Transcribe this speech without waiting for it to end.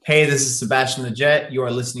Hey, this is Sebastian the Jet. You are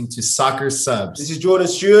listening to Soccer Subs. This is Jordan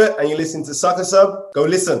Stewart, and you're listening to Soccer Sub. Go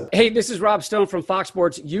listen. Hey, this is Rob Stone from Fox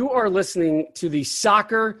Sports. You are listening to the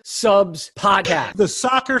Soccer Subs Podcast. The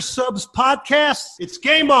Soccer Subs Podcast. It's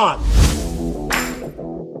game on.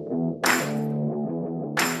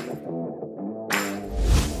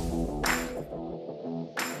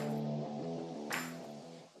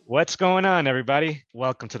 What's going on, everybody?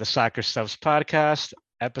 Welcome to the Soccer Subs Podcast,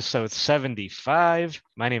 episode 75.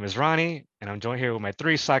 My name is Ronnie, and I'm joined here with my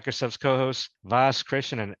three Soccer Subs co-hosts, Vas,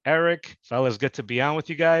 Christian, and Eric. Fellas, good to be on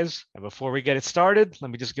with you guys. And before we get it started,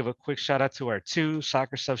 let me just give a quick shout out to our two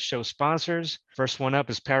Soccer Subs show sponsors. First one up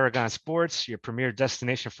is Paragon Sports, your premier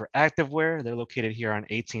destination for activewear. They're located here on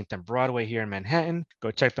 18th and Broadway here in Manhattan.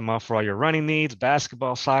 Go check them out for all your running needs,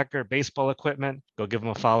 basketball, soccer, baseball equipment. Go give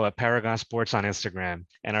them a follow at Paragon Sports on Instagram.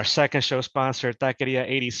 And our second show sponsor, Taqueria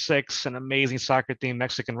 86, an amazing soccer-themed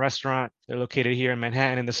Mexican restaurant. They're located here in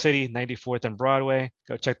Manhattan in the city, 94th and Broadway.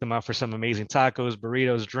 Go check them out for some amazing tacos,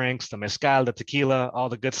 burritos, drinks, the mezcal, the tequila, all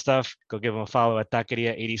the good stuff. Go give them a follow at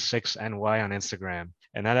Taqueria 86 NY on Instagram.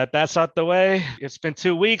 And now that that's out the way, it's been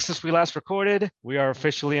 2 weeks since we last recorded. We are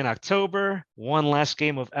officially in October. One last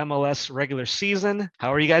game of MLS regular season.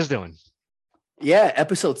 How are you guys doing? Yeah,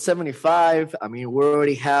 episode 75. I mean, we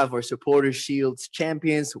already have our Supporters Shields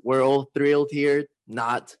champions. We're all thrilled here.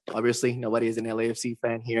 Not, obviously, nobody is an LAFC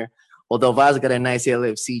fan here. Although Vaz got a nice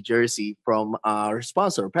LAFC jersey from our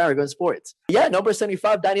sponsor, Paragon Sports. Yeah, number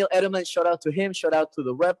 75, Daniel Edelman. Shout out to him. Shout out to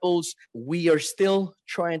the Rebels. We are still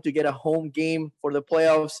trying to get a home game for the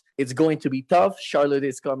playoffs. It's going to be tough. Charlotte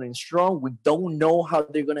is coming strong. We don't know how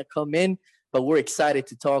they're going to come in, but we're excited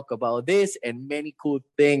to talk about this and many cool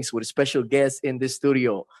things with special guests in the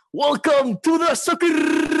studio. Welcome to the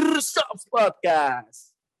Soccer Subs Podcast.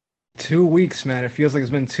 2 weeks, man. It feels like it's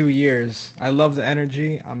been 2 years. I love the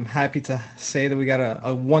energy. I'm happy to say that we got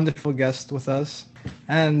a wonderful guest with us.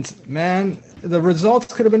 And, man, the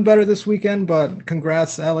results could have been better this weekend, but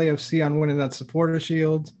congrats to LAFC on winning that supporter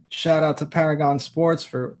shield. Shout out to Paragon Sports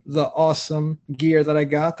for the awesome gear that I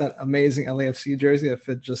got, that amazing LAFC jersey that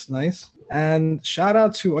fit just nice. And shout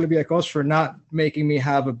out to Olympiacos for not making me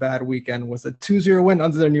have a bad weekend with a 2-0 win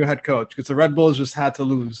under their new head coach, because the Red Bulls just had to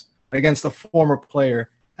lose against a former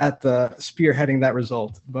player at the spearheading that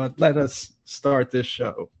result. But let us start this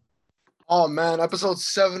show. Oh, man, episode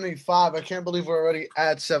 75. I can't believe we're already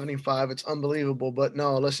at 75. It's unbelievable. But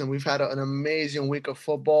no, listen, we've had an amazing week of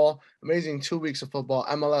football, amazing 2 weeks of football.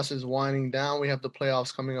 MLS is winding down. We have the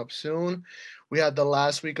playoffs coming up soon. We had the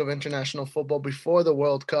last week of international football before the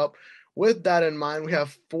World Cup. With that in mind, we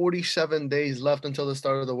have 47 days left until the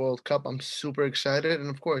start of the World Cup. I'm super excited. And,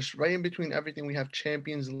 of course, right in between everything, we have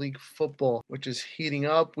Champions League football, which is heating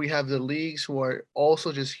up. We have the leagues who are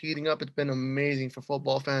also just heating up. It's been amazing for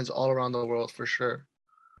football fans all around the world, for sure.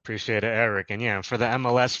 Appreciate it, Eric. And yeah, for the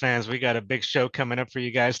MLS fans, we got a big show coming up for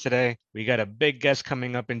you guys today. We got a big guest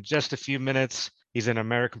coming up in just a few minutes. He's an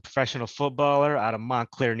American professional footballer out of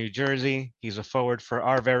Montclair, New Jersey. He's a forward for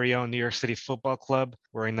our very own New York City Football Club,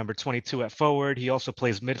 wearing number 22 at forward. He also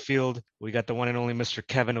plays midfield. We got the one and only Mr.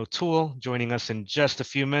 Kevin O'Toole joining us in just a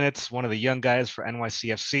few minutes. One of the young guys for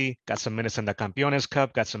NYCFC. Got some minutes in the Campeones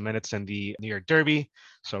Cup, got some minutes in the New York Derby.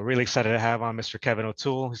 So really excited to have on Mr. Kevin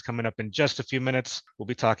O'Toole. He's coming up in just a few minutes. We'll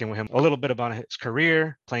be talking with him a little bit about his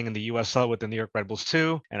career, playing in the USL with the New York Red Bulls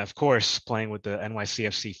too, and of course, playing with the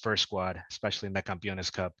NYCFC first squad, especially in the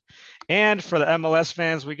Campeones Cup. And for the MLS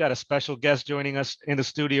fans, we got a special guest joining us in the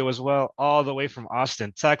studio as well, all the way from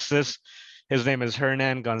Austin, Texas. His name is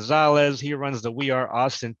Hernan Gonzalez. He runs the We Are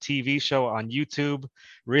Austin TV show on YouTube.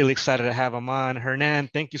 Really excited to have him on. Hernan,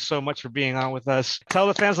 thank you so much for being on with us. Tell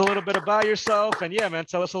the fans a little bit about yourself. And yeah, man,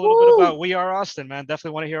 tell us a little bit about We Are Austin, man.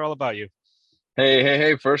 Definitely want to hear all about you.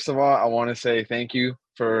 Hey. First of all, I want to say thank you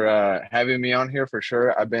for having me on here for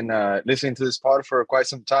sure. I've been listening to this pod for quite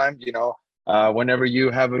some time. You know, whenever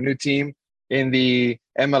you have a new team in the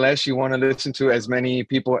MLS, you want to listen to as many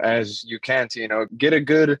people as you can to, you know, get a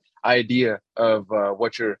good idea of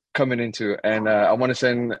what you're coming into. And I want to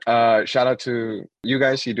send shout out to you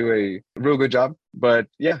guys. You do a real good job. But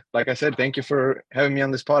yeah, like I said, thank you for having me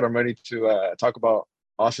on this pod. I'm ready to talk about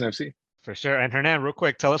Austin FC. For sure. And Hernan, real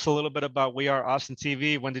quick, tell us a little bit about We Are Austin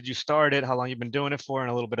TV. When did you start it? How long you've been doing it for?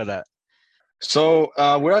 And a little bit of that. So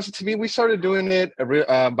we're Austin TV. We started doing it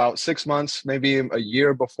about 6 months, maybe a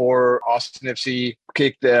year before Austin FC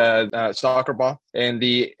kicked the soccer ball in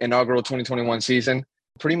the inaugural 2021 season.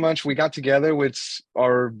 Pretty much we got together with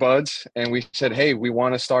our buds and we said, hey, we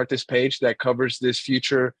want to start this page that covers this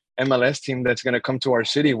future MLS team that's going to come to our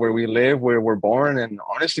city where we live, where we're born. And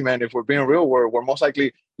honestly, man, if we're being real, we're most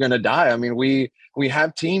likely going to die. I mean, we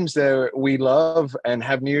have teams that we love and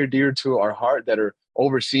have near dear to our heart that are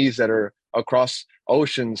overseas, that are across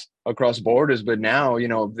oceans, across borders. But now,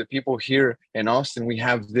 the people here in Austin, we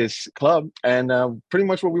have this club. And pretty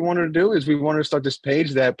much what we wanted to do is we wanted to start this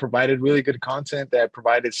page that provided really good content, that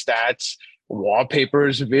provided stats,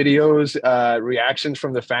 wallpapers, videos, reactions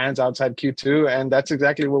from the fans outside Q2. And that's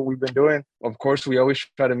exactly what we've been doing. Of course, we always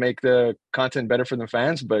try to make the content better for the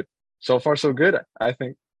fans, but so far so good, I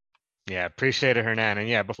think. Yeah, appreciate it, Hernan. And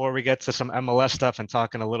yeah, before we get to some MLS stuff and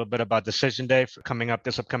talking a little bit about Decision Day for coming up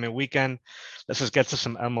this upcoming weekend, let's just get to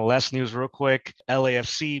some MLS news real quick.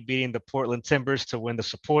 LAFC beating the Portland Timbers to win the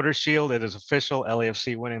Supporters Shield. It is official.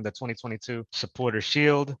 LAFC winning the 2022 Supporters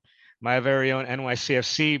Shield. My very own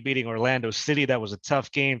NYCFC beating Orlando City. That was a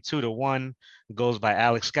tough game, 2-1. Goals by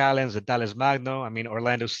Alex Callens and Dallas Magno. I mean,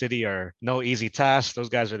 Orlando City are no easy task. Those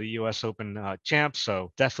guys are the U.S. Open champs,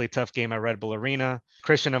 so definitely tough game at Red Bull Arena.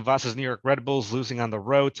 Christian and Voss's New York Red Bulls losing on the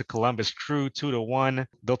road to Columbus Crew, 2-1.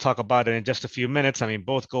 They'll talk about it in just a few minutes. I mean,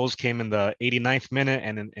 both goals came in the 89th minute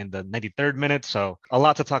and in the 93rd minute, so a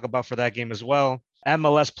lot to talk about for that game as well.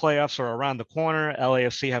 MLS playoffs are around the corner.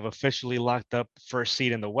 LAFC have officially locked up first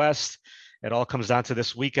seed in the West. It all comes down to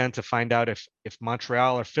this weekend to find out if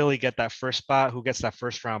Montreal or Philly get that first spot, who gets that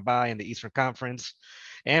first round bye in the Eastern Conference.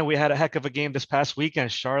 And we had a heck of a game this past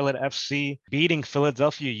weekend. Charlotte FC beating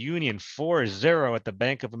Philadelphia Union 4-0 at the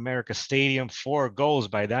Bank of America Stadium. 4 goals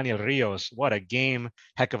by Daniel Rios. What a game.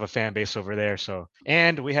 Heck of a fan base over there.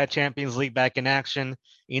 And we had Champions League back in action.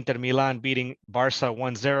 Inter Milan beating Barca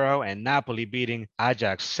 1-0 and Napoli beating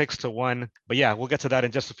Ajax 6-1. But yeah, we'll get to that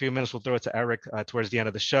in just a few minutes. We'll throw it to Eric towards the end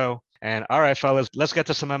of the show. And all right, fellas, let's get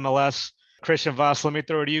to some MLS. Christian, Voss, let me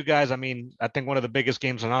throw it to you guys. I mean, I think one of the biggest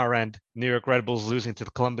games on our end, New York Red Bulls losing to the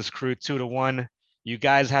Columbus Crew 2-1. You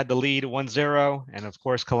guys had the lead 1-0. And of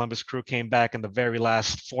course, Columbus Crew came back in the very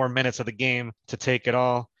last 4 minutes of the game to take it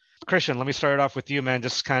all. Christian, let me start it off with you, man.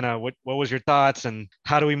 Just kind of what was your thoughts and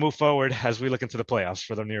how do we move forward as we look into the playoffs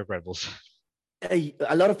for the New York Red Bulls?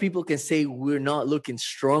 A lot of people can say we're not looking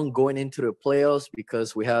strong going into the playoffs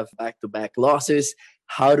because we have back-to-back losses.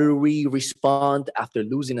 How do we respond after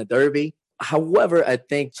losing a derby? However, I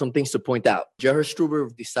think some things to point out. Gerhard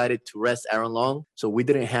Struber decided to rest Aaron Long, so we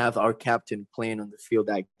didn't have our captain playing on the field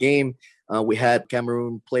that game. We had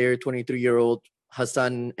Cameroon player, 23-year-old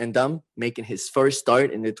Hassan Endam, making his first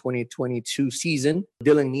start in the 2022 season.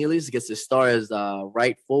 Dylan Nealis gets the start as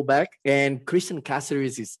right fullback, and Christian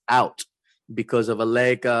Cáceres is out because of a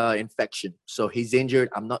leg infection. So he's injured.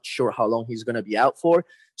 I'm not sure how long he's going to be out for.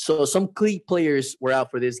 So some key players were out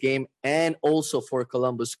for this game and also for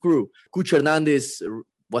Columbus Crew. Cucho Hernandez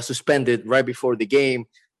was suspended right before the game.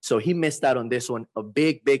 So he missed out on this one, a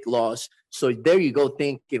big, big loss. So there you go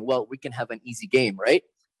thinking, well, we can have an easy game, right?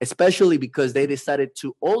 Especially because they decided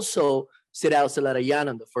to also sit out Salarayan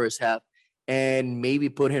in the first half and maybe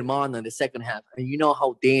put him on in the second half. And you know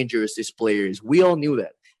how dangerous this player is. We all knew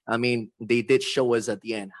that. I mean, they did show us at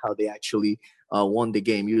the end how they actually won the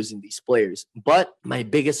game using these players. But my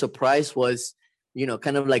biggest surprise was,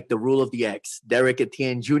 kind of like the rule of the X. Derek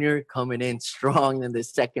Etienne Jr. coming in strong in the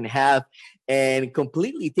second half and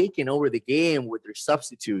completely taking over the game with their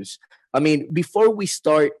substitutes. I mean, before we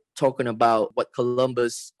start talking about what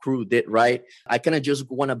Columbus Crew did right, I kind of just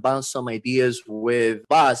want to bounce some ideas with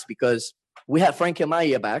Bas because we have Frank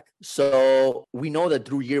Amaya back. So we know that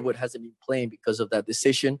Drew Yearwood hasn't been playing because of that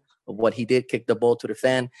decision of what he did, kick the ball to the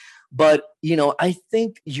fan. But, I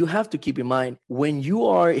think you have to keep in mind when you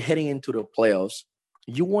are heading into the playoffs,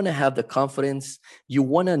 you want to have the confidence. You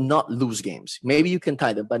want to not lose games. Maybe you can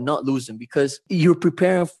tie them, but not lose them because you're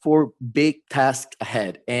preparing for big tasks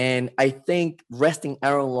ahead. And I think resting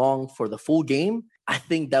Aaron Long for the full game, I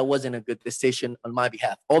think that wasn't a good decision on my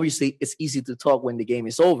behalf. Obviously, it's easy to talk when the game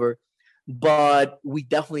is over, but we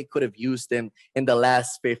definitely could have used him in the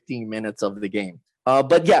last 15 minutes of the game.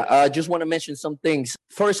 But yeah, I just want to mention some things.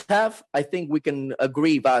 First half, I think we can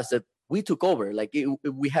agree, Vaz, that we took over.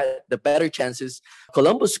 We had the better chances.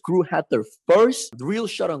 Columbus Crew had their first real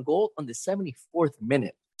shot on goal on the 74th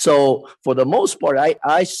minute. So for the most part,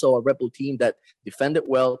 I saw a Red Bull team that defended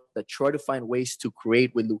well, that tried to find ways to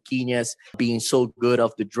create with Luquinhas being so good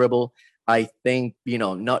off the dribble. I think,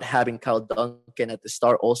 not having Kyle Duncan at the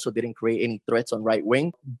start also didn't create any threats on right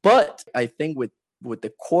wing. But I think with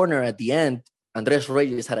the corner at the end, Andres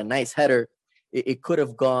Reyes had a nice header. It could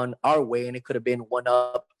have gone our way, and it could have been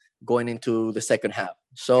 1-up going into the second half.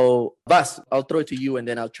 So, Bas, I'll throw it to you, and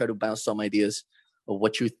then I'll try to bounce some ideas of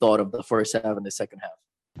what you thought of the first half and the second half.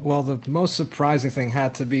 Well, the most surprising thing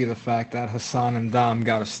had to be the fact that Hassan and Dom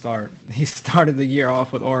got a start. He started the year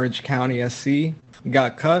off with Orange County SC,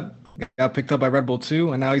 got cut, got picked up by Red Bull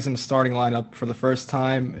 2, and now he's in the starting lineup for the first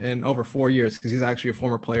time in over 4 years because he's actually a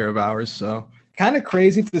former player of ours. So kind of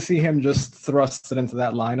crazy to see him just thrusted into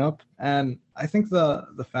that lineup. And I think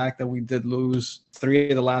the fact that we did lose 3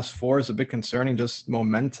 of the last 4 is a bit concerning, just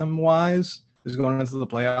momentum-wise. Is going into the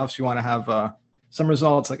playoffs, you want to have some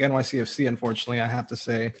results like NYCFC, unfortunately, I have to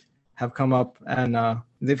say, have come up, and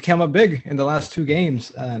they've come up big in the last 2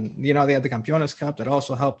 games. And, they had the Campeones Cup that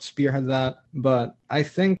also helped spearhead that. But I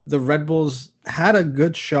think the Red Bulls had a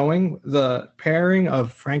good showing. The pairing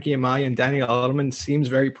of Frankie Amaya and Daniel Edelman seems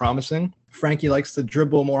very promising. Frankie likes to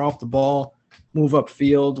dribble more off the ball, move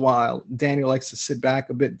upfield, while Daniel likes to sit back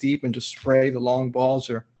a bit deep and just spray the long balls,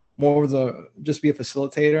 or more of just be a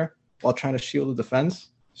facilitator while trying to shield the defense.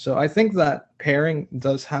 So I think that pairing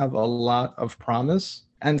does have a lot of promise.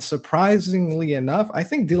 And surprisingly enough, I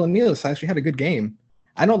think Dylan Nealis actually had a good game.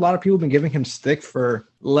 I know a lot of people have been giving him stick for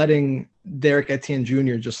letting Derek Etienne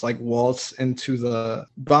Jr. just like waltz into the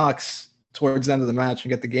box towards the end of the match and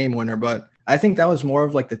get the game winner. But I think that was more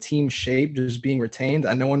of like the team shape just being retained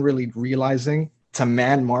and no one really realizing to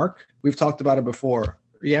man mark. We've talked about it before.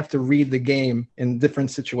 You have to read the game in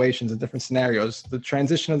different situations and different scenarios. The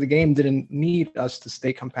transition of the game didn't need us to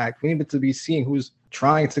stay compact. We needed to be seeing who's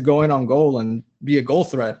trying to go in on goal and be a goal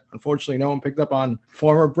threat. Unfortunately, no one picked up on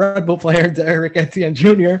former Red Bull player Derek Etienne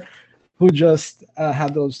Jr., who just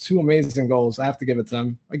had those 2 amazing goals. I have to give it to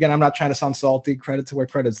him. Again, I'm not trying to sound salty. Credit to where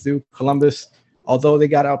credit's due. Columbus, although they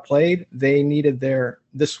got outplayed, they needed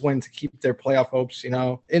this win to keep their playoff hopes,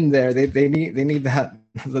 in there. They need that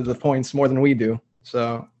the points more than we do.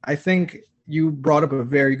 So I think you brought up a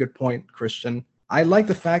very good point, Christian. I like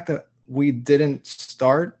the fact that we didn't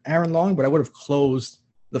start Aaron Long, but I would have closed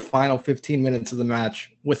the final 15 minutes of the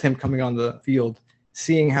match with him coming on the field,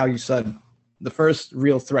 seeing how you said the first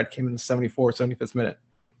real threat came in the 75th minute.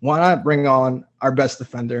 Why not bring on our best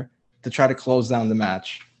defender to try to close down the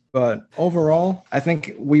match? But overall, I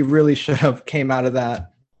think we really should have came out of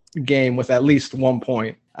that game with at least 1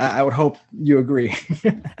 point. I would hope you agree.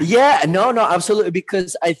 Yeah, no, absolutely.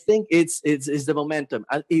 Because I think it's the momentum.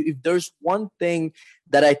 If there's one thing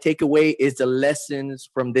that I take away is the lessons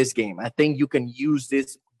from this game. I think you can use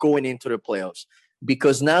this going into the playoffs,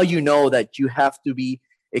 because now you know that you have to be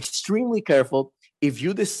extremely careful. If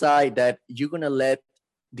you decide that you're going to let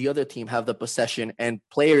the other team have the possession and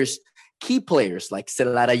key players like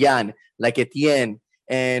Celarayan, like Etienne,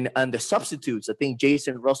 and the substitutes, I think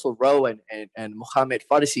Jason Russell-Rowe and Mohamed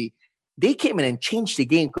Farisi, they came in and changed the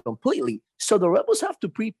game completely. So the Rebels have to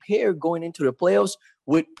prepare going into the playoffs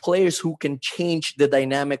with players who can change the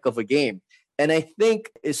dynamic of a game. And I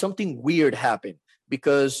think something weird happened,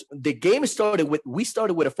 because the game we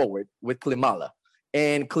started with a forward, with Klimala.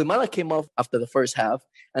 And Klimala came off after the first half.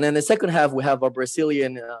 And then the second half, we have a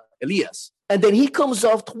Brazilian Elias. And then he comes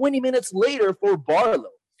off 20 minutes later for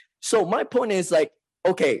Barlow. So my point is like,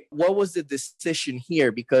 okay, what was the decision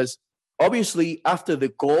here? Because obviously after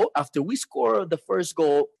we score the first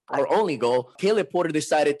goal, our only goal, Caleb Porter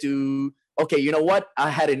decided to, okay, you know what? I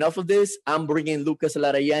had enough of this. I'm bringing Lucas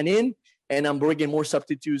Larayan in, and I'm bringing more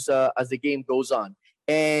substitutes as the game goes on.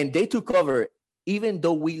 And they took over. Even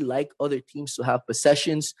though we like other teams to have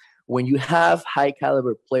possessions, when you have high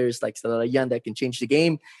caliber players like Larayan that can change the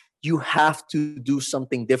game, you have to do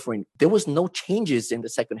something different. There was no changes in the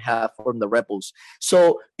second half from the Rebels.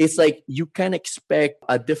 So it's like you can expect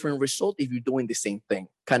a different result if you're doing the same thing,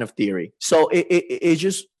 kind of theory. So it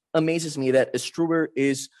just amazes me that Struber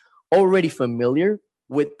is already familiar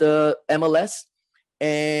with the MLS.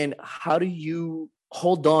 And how do you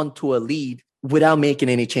hold on to a lead without making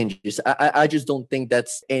any changes? I just don't think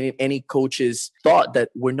that's any coach's thought, that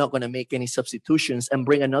we're not going to make any substitutions and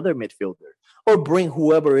bring another midfielder or bring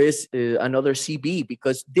whoever is another CB,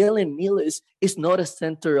 because Dylan Nealis is not a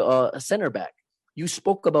center back. You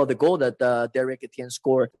spoke about the goal that Derek Etienne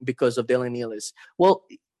scored because of Dylan Nealis. Well,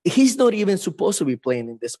 he's not even supposed to be playing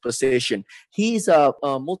in this position. He's a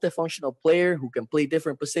multifunctional player who can play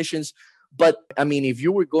different positions. But, I mean, if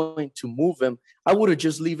you were going to move him, I would have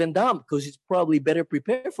just leave him down, because he's probably better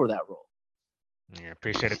prepared for that role. Yeah,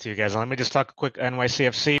 appreciate it to you guys. Let me just talk a quick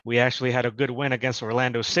NYCFC. We actually had a good win against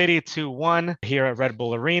Orlando City, 2-1 here at Red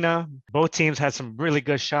Bull Arena. Both teams had some really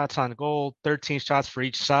good shots on goal, 13 shots for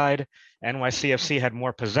each side. NYCFC had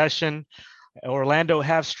more possession. Orlando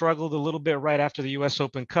have struggled a little bit right after the U.S.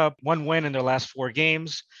 Open Cup. 1 win in their last 4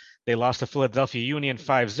 games. They lost to Philadelphia Union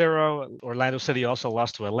 5-0. Orlando City also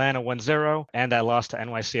lost to Atlanta 1-0. And that loss to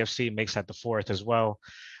NYCFC makes that the 4th as well.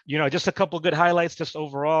 Just a couple good highlights just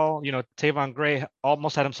overall. Tavon Gray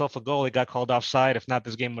almost had himself a goal. He got called offside. If not,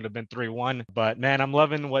 this game would have been 3-1. But man, I'm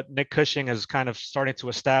loving what Nick Cushing is kind of starting to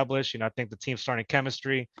establish. I think the team's starting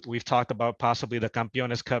chemistry. We've talked about possibly the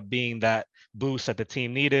Campeones Cup being that boost that the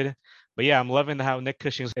team needed. But yeah, I'm loving how Nick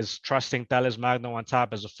Cushing is trusting Thales Magno on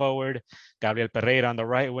top as a forward, Gabriel Pereira on the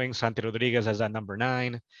right wing, Santi Rodriguez as that number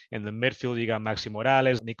 9. In the midfield, you got Maxi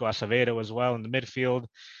Morales, Nico Acevedo as well in the midfield.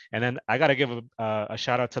 And then I got to give a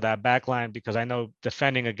shout out to that back line, because I know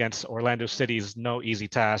defending against Orlando City is no easy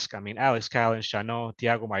task. I mean, Alex Callan, Chanot,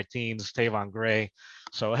 Thiago Martins, Tavon Gray.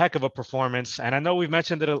 So a heck of a performance. And I know we've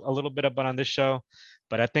mentioned it a little bit about on this show,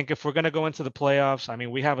 but I think if we're going to go into the playoffs, I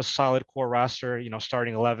mean, we have a solid core roster,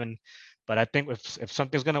 starting 11. But I think if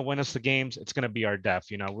something's going to win us the games, it's going to be our depth.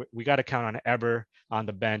 We got to count on Eber on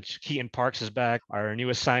the bench. Keaton Parks is back. Our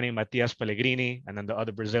newest signing, Matias Pellegrini, and then the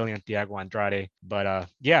other Brazilian, Thiago Andrade. But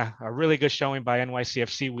yeah, a really good showing by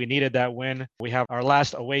NYCFC. We needed that win. We have our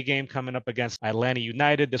last away game coming up against Atlanta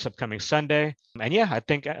United this upcoming Sunday. And yeah, I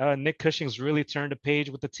think Nick Cushing's really turned a page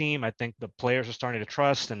with the team. I think the players are starting to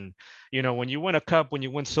trust. And, when you win a cup, when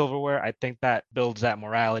you win silverware, I think that builds that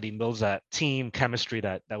morality, builds that team chemistry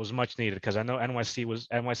that was much needed, because I know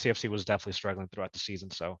NYCFC was definitely struggling throughout the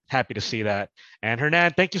season. So happy to see that. And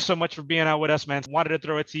Hernan, thank you so much for being out with us, man. Wanted to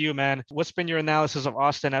throw it to you, man. What's been your analysis of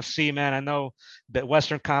Austin FC, man? I know that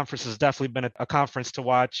Western Conference has definitely been a conference to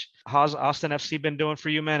watch. How's Austin FC been doing for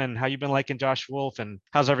you, man? And how you been liking Josh Wolf? And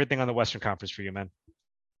how's everything on the Western Conference for you, man?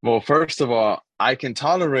 Well, first of all, I can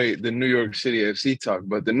tolerate the New York City FC talk,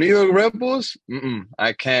 but the New York Red Bulls,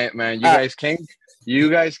 I can't, man. You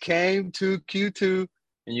guys came to Q2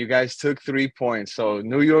 and you guys took 3 points. So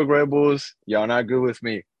New York Red Bulls, y'all not good with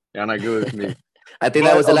me. I think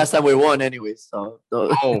that was the last time we won anyway.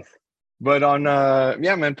 But on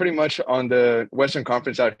man, pretty much on the Western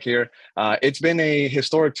Conference out here, it's been a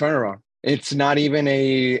historic turnaround. It's not even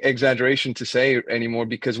a exaggeration to say anymore,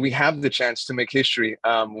 because we have the chance to make history.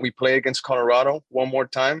 We play against Colorado one more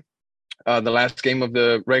time, the last game of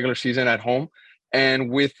the regular season at home.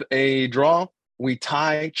 And with a draw, we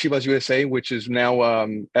tie Chivas USA, which is now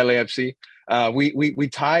LAFC. We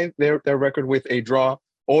tie their record with a draw.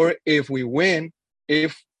 Or if we win,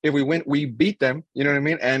 we beat them. You know what I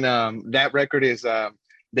mean? And that record is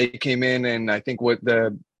they came in, and I think what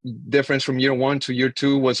the difference from year 1 to year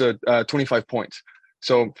 2 was 25 points.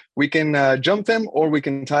 So we can jump them or we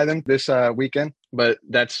can tie them this weekend, but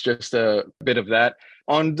that's just a bit of that.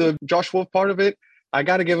 On the Josh Wolf part of it, I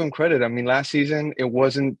got to give him credit. I mean, last season, it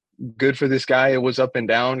wasn't good for this guy. It was up and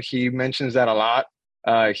down. He mentions that a lot.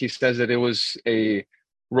 He says that it was a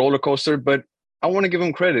roller coaster, but I want to give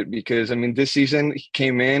him credit because, I mean, this season he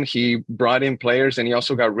came in, he brought in players, and he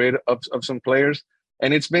also got rid of some players.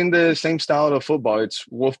 And it's been the same style of football. It's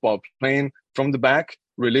wolf ball, playing from the back,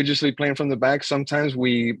 religiously playing from the back. Sometimes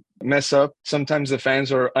we mess up. Sometimes the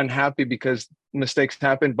fans are unhappy because mistakes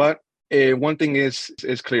happen. But one thing is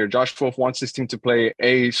clear. Josh Wolf wants his team to play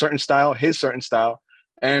a certain style, his certain style.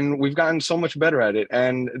 And we've gotten so much better at it.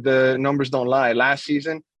 And the numbers don't lie. Last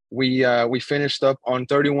season, we finished up on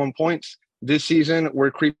 31 points. This season, we're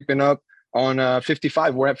creeping up on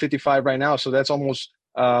 55. We're at 55 right now. So that's almost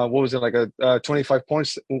 25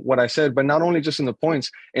 points, what I said. But not only just in the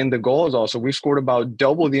points, in the goals also. We scored about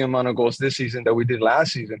double the amount of goals this season that we did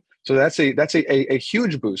last season. So that's a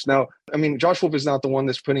huge boost. Now, I mean, Josh Wolf is not the one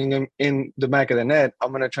that's putting him in the back of the net. I'm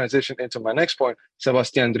going to transition into my next point,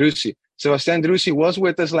 Sebastian Drusi. Sebastian Drusi was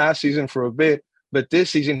with us last season for a bit, but this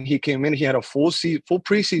season he came in, he had a full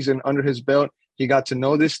preseason under his belt. He got to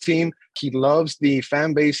know this team. He loves the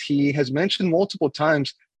fan base. He has mentioned multiple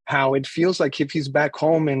times how it feels like if he's back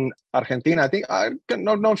home in Argentina. I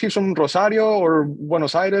don't know if he's from Rosario or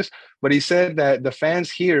Buenos Aires, but he said that the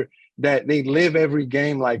fans here, that they live every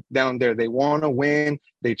game like down there. They want to win.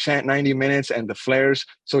 They chant 90 minutes and the flares.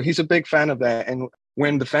 So he's a big fan of that. And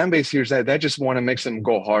when the fan base hears that, just want to make them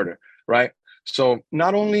go harder, right? So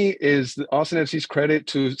not only is Austin FC's credit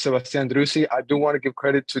to Sebastian Drusi, I do want to give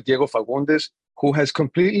credit to Diego Fagundes, who has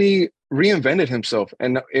completely reinvented himself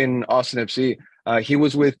in Austin FC. He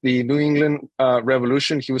was with the New England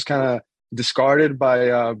Revolution. He was kind of discarded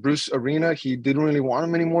by Bruce Arena. He didn't really want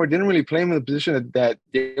him anymore. Didn't really play him in the position that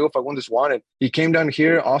Diego Fagundes wanted. He came down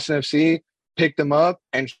here, Austin FC, picked him up,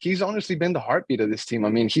 and he's honestly been the heartbeat of this team. I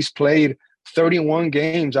mean, he's played 31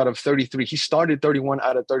 games out of 33. He started 31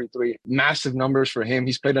 out of 33. Massive numbers for him.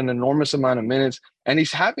 He's played an enormous amount of minutes, and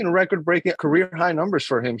he's having record-breaking career-high numbers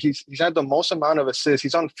for him. He's had the most amount of assists.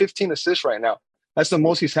 He's on 15 assists right now. That's the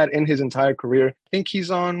most he's had in his entire career. I think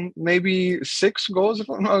he's on maybe 6 goals, if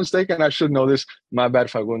I'm not mistaken. I should know this. My bad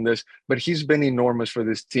if I won this. But he's been enormous for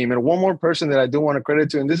this team. And one more person that I do want to credit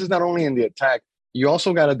to, and this is not only in the attack, you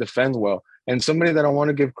also got to defend well. And somebody that I want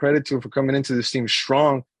to give credit to for coming into this team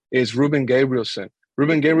strong is Ruben Gabrielsen.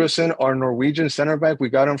 Ruben Gabrielsen, our Norwegian center back, we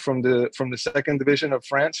got him from the second division of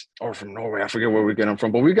France, or from Norway. I forget where we got him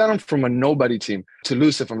from, but we got him from a nobody team,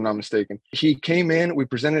 Toulouse, if I'm not mistaken. He came in. We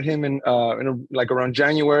presented him in around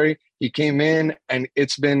January. He came in, and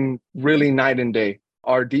it's been really night and day.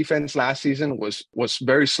 Our defense last season was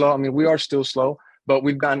very slow. I mean, we are still slow, but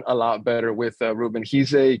we've gotten a lot better with Ruben.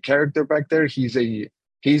 He's a character back there. He's a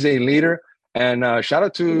leader. And shout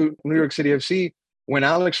out to New York City FC. When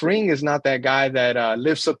Alex Ring is not that guy that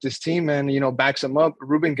lifts up this team and, backs him up,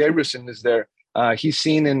 Ruben Gabrielsen is there. He's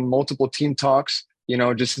seen in multiple team talks,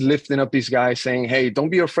 just lifting up these guys saying, hey, don't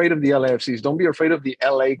be afraid of the LAFCs. Don't be afraid of the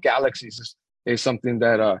LA Galaxies is something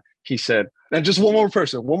that he said. And just one more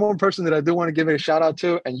person that I do want to give a shout out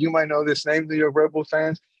to, and you might know this name, New York Red Bull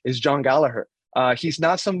fans, is John Gallagher. He's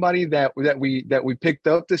not somebody that we picked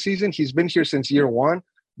up this season. He's been here since year one.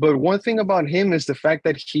 But one thing about him is the fact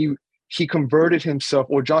that he converted himself,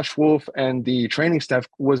 or Josh Wolf and the training staff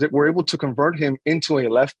were able to convert him into a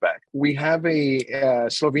left back. We have a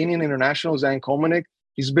Slovenian international, Zan Komanik.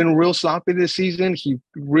 He's been real sloppy this season. He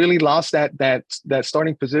really lost that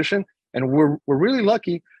starting position. And we're really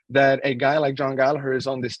lucky that a guy like John Gallagher is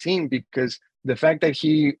on this team, because the fact that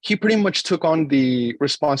he pretty much took on the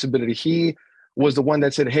responsibility. He was the one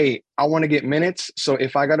that said, hey, I want to get minutes. So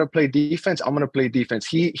if I got to play defense, I'm going to play defense.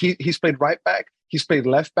 He's played right back. He's played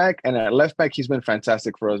left back, and at left back, he's been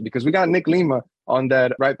fantastic for us because we got Nick Lima on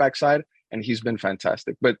that right back side, and he's been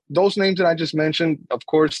fantastic. But those names that I just mentioned, of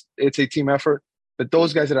course, it's a team effort. But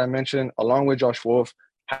those guys that I mentioned, along with Josh Wolf,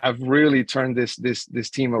 have really turned this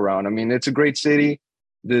team around. I mean, it's a great city.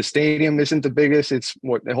 The stadium isn't the biggest. It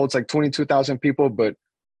holds like 22,000 people, but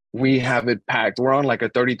we have it packed. We're on like a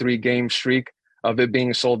 33-game streak of it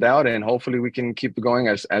being sold out, and hopefully we can keep it going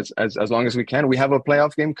as long as we can. We have a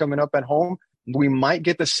playoff game coming up at home. We might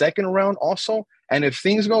get the second round also. And if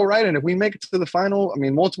things go right and if we make it to the final, I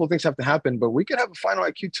mean, multiple things have to happen, but we could have a final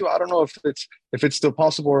at Q2. I don't know if it's still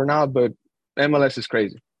possible or not, but MLS is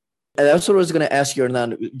crazy. And that's what I was going to ask you,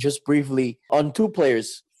 Hernan, just briefly on 2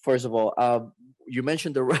 players. First of all, you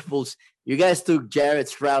mentioned the Rebels. You guys took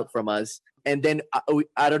Jarrett's route from us. And then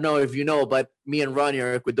I don't know if you know, but me and Ronnie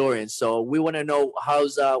are Ecuadorians. So we want to know,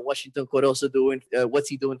 how's Washington Corozo doing? What's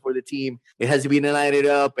he doing for the team? It has been lighted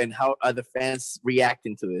up, and how are the fans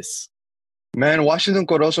reacting to this? Man, Washington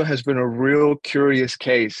Corozo has been a real curious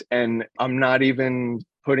case, and I'm not even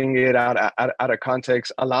putting it out of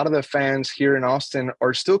context. A lot of the fans here in Austin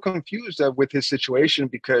are still confused with his situation,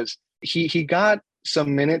 because he got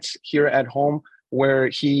some minutes here at home where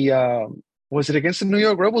he was it against the New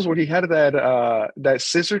York Rebels where he had that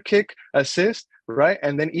scissor kick assist, right?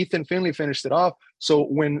 And then Ethan Finley finished it off. So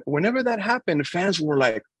whenever that happened, fans were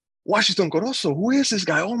like, Washington Corozo, who is this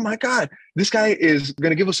guy? Oh my God, this guy is going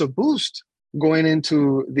to give us a boost going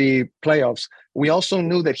into the playoffs. We also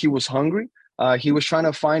knew that he was hungry. He was trying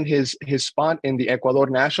to find his spot in the Ecuador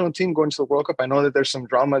national team going to the World Cup. I know that there's some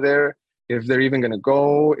drama there, if they're even going to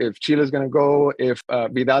go, if Chile's going to go, if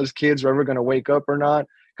Vidal's kids are ever going to wake up or not,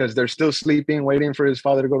 because they're still sleeping, waiting for his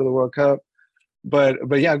father to go to the World Cup. But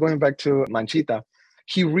yeah, going back to Manchita,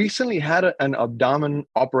 he recently had an abdomen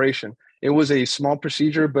operation. It was a small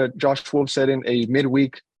procedure, but Josh Wolf said in a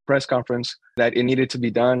midweek press conference that it needed to be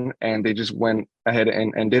done, and they just went ahead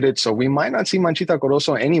and did it. So we might not see Manchita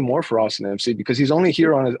Corozo anymore for Austin FC, because he's only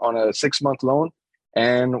here on a 6-month loan.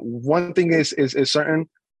 And one thing is certain,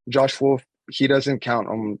 Josh Wolf, he doesn't count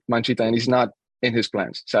on Manchita, and he's not in his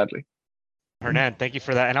plans, sadly. Hernan, thank you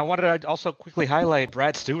for that. And I wanted to also quickly highlight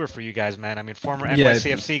Brad Stewart for you guys, man. I mean, former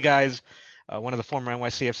NYCFC guys, one of the former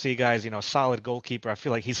NYCFC guys, solid goalkeeper. I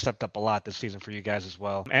feel like he stepped up a lot this season for you guys as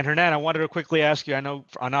well. And Hernan, I wanted to quickly ask you, I know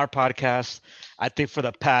on our podcast, I think for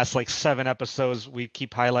the past 7 episodes, we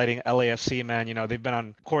keep highlighting LAFC, man. They've been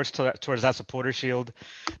on course towards that supporter shield.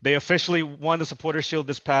 They officially won the supporter shield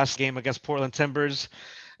this past game against Portland Timbers.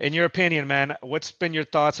 In your opinion, man, what's been your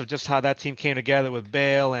thoughts of just how that team came together with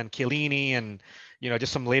Bale and Chiellini and,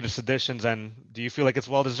 just some latest additions? And do you feel like it's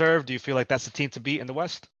well-deserved? Do you feel like that's the team to beat in the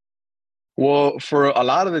West? Well, for a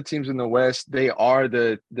lot of the teams in the West, they are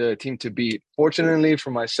the team to beat. Fortunately for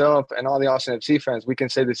myself and all the Austin FC fans, we can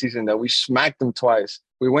say this season that we smacked them twice.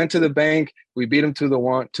 We went to the bank. We beat them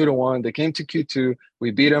 2-1. They came to Q2. We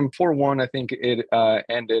beat them 4-1. I think it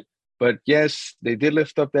ended. But yes, they did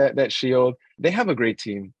lift up that shield. They have a great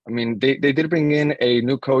team. I mean, they did bring in a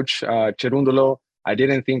new coach, Cherundolo. I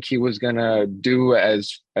didn't think he was gonna do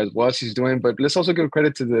as well as he's doing. But let's also give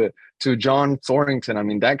credit to John Thorrington. I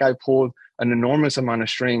mean, that guy pulled an enormous amount of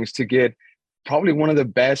strings to get probably one of the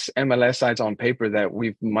best MLS sides on paper that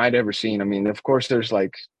we might ever seen. I mean, of course, there's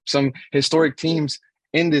like some historic teams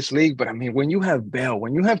in this league, but I mean, when you have Bell,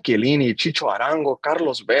 when you have Chiellini, Chicho Arango,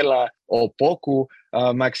 Carlos Vela, Opoku,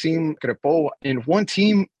 Maxime Crepeau in one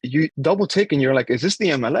team, you double tick and you're like, is this the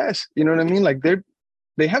MLS? You know what I mean? Like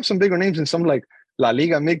they have some bigger names in some like La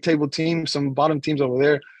Liga mid-table teams, some bottom teams over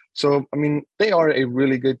there. So, I mean, they are a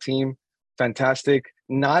really good team. Fantastic.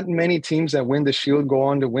 Not many teams that win the Shield go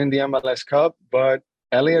on to win the MLS Cup, but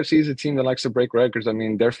LAFC is a team that likes to break records. I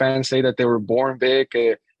mean, their fans say that they were born big,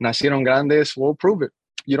 nacieron grandes. We'll prove it.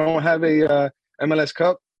 You don't have a MLS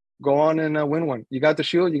Cup, go on and win one. You got the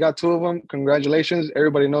Shield, you got 2 of them. Congratulations.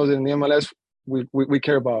 Everybody knows that in the MLS, we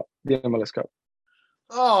care about the MLS Cup.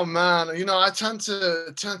 Oh man, I tend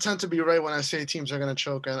to be right when I say teams are gonna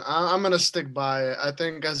choke, and I'm gonna stick by it. I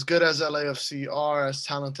think as good as LAFC are, as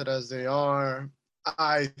talented as they are,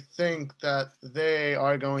 I think that they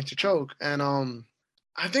are going to choke. And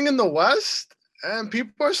I think in the West, and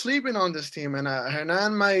people are sleeping on this team, and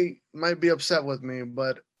Hernan might be upset with me,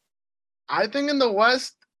 but I think in the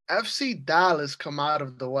West, FC Dallas come out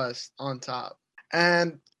of the West on top,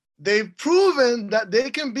 and they've proven that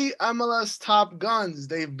they can beat MLS top guns.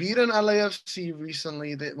 They've beaten LAFC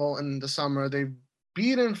recently. In the summer, they've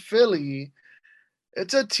beaten Philly.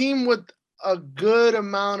 It's a team with a good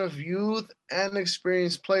amount of youth and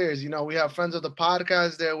experienced players. We have friends of the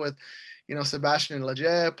podcast there with, Sebastian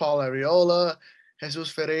Lletget, Paul Arriola, Jesus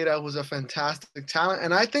Ferreira, who's a fantastic talent.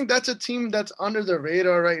 And I think that's a team that's under the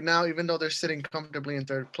radar right now, even though they're sitting comfortably in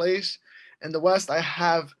 3rd place. In the West, I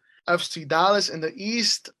have FC Dallas. In the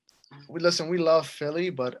East, we love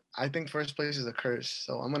Philly, but I think 1st place is a curse.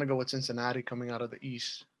 So I'm going to go with Cincinnati coming out of the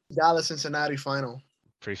East. Dallas-Cincinnati final.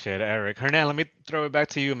 Appreciate it, Eric. Hernan, let me throw it back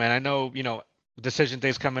to you, man. I know, decision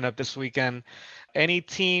day's coming up this weekend. Any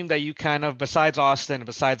team that you kind of, besides Austin,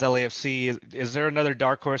 besides LAFC, is there another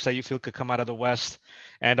dark horse that you feel could come out of the West?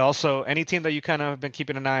 And also, any team that you kind of have been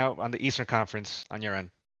keeping an eye out on the Eastern Conference on your end?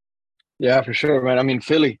 Yeah, for sure, man. I mean,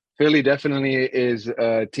 Philly definitely is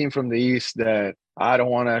a team from the East that I don't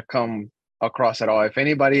want to come across at all. If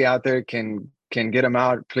anybody out there can get them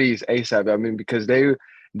out, please, ASAP. I mean, because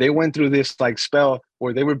they went through this like spell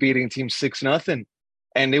where they were beating teams 6-0,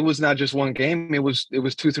 and it was not just one game. It was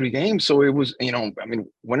 2-3 games. So it was, I mean,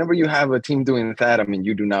 whenever you have a team doing that, I mean,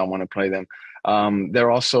 you do not want to play them.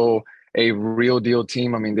 They're also a real deal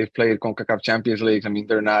team. I mean, they've played CONCACAF Champions League. I mean,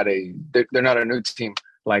 they're not a new team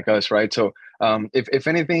like us, right? So if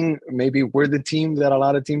anything, maybe we're the team that a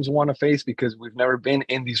lot of teams want to face because we've never been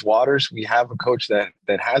in these waters. We have a coach that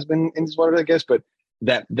has been in these waters, I guess, but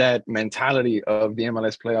that mentality of the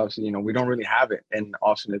MLS playoffs, we don't really have it in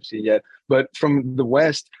Austin FC yet. But from the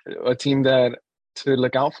West, a team that to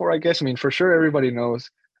look out for, I guess. I mean, for sure, everybody knows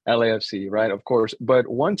LAFC, right? Of course. But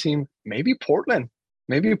one team, maybe Portland.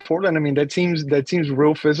 I mean, that team's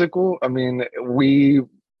real physical. I mean, we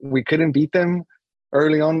couldn't beat them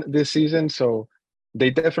early on this season, so they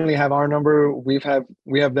definitely have our number. We have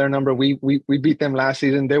their number. We beat them last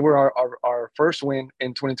season. They were our first win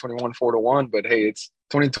in 2021, 4-1. But hey, it's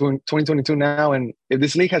 2022 now, and if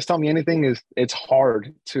this league has taught me anything, is it's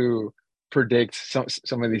hard to predict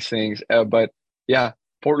some of these things. But yeah,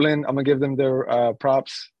 Portland, I'm gonna give them their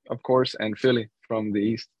props, of course, and Philly from the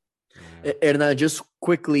East. And just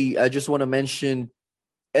quickly, I just want to mention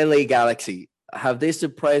LA Galaxy. Have they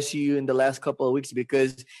surprised you in the last couple of weeks?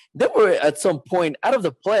 Because they were at some point out of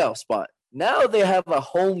the playoff spot. Now they have a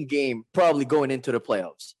home game probably going into the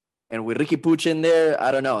playoffs. And with Ricky Puch in there,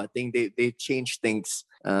 I don't know. I think they changed things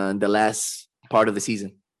in the last part of the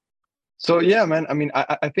season. So, yeah, man. I mean,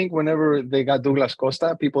 I think whenever they got Douglas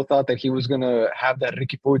Costa, people thought that he was going to have that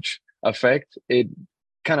Ricky Puch effect. It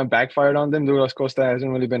kind of backfired on them. Douglas Costa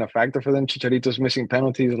hasn't really been a factor for them. Chicharito's missing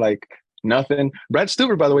penalties like nothing. Brad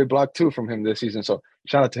Stuber, by the way, blocked 2 from him this season, so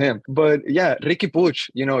shout out to him. But yeah, Ricky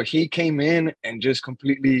Puch, he came in and just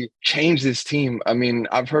completely changed this team. I mean,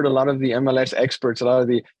 I've heard a lot of the MLS experts, a lot of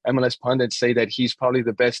the MLS pundits say that he's probably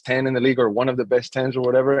the best 10 in the league or one of the best 10s or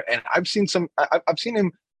whatever. And I've seen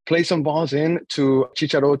him play some balls in to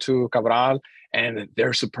Chicharo, to Cabral, and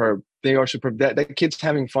they're superb. They are superb. That kid's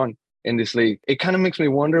having fun in this league. It kind of makes me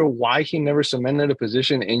wonder why he never cemented a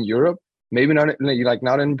position in Europe. Maybe not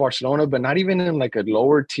in Barcelona, but not even in like a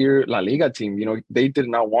lower tier La Liga team. They did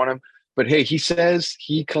not want him. But hey,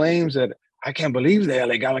 he claims that I can't believe the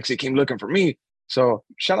LA Galaxy came looking for me. So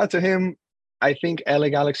shout out to him. I think LA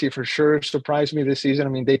Galaxy for sure surprised me this season. I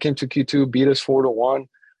mean, they came to Q2, beat us 4-1.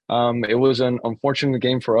 It was an unfortunate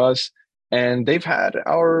game for us. and they've had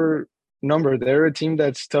our number. They're a team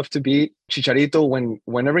that's tough to beat. Chicharito,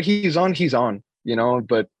 whenever he's on,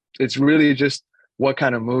 but it's really just what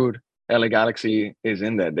kind of mood LA Galaxy is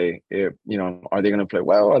in that day. Are they going to play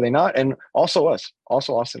well? Are they not? And also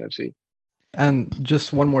Austin FC. And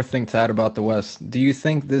just one more thing to add about the West. Do you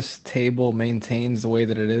think this table maintains the way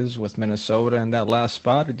that it is with Minnesota in that last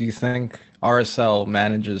spot? Or do you think RSL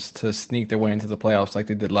manages to sneak their way into the playoffs like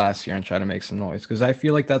they did last year and try to make some noise? Because I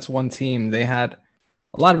feel like that's one team. They had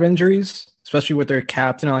a lot of injuries, especially with their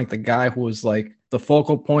captain, like the guy who was like the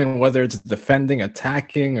focal point, whether it's defending,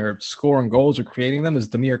 attacking, or scoring goals or creating them, is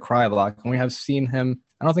Damir Kreilach. And we have seen him,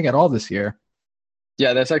 I don't think at all this year.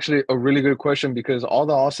 Yeah, that's actually a really good question because all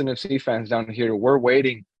the Austin FC fans down here, we're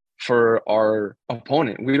waiting for our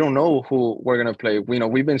opponent. We don't know who we're going to play.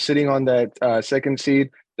 We've been sitting on that second seed,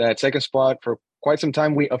 that second spot for quite some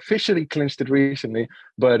time. We officially clinched it recently,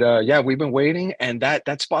 but we've been waiting, and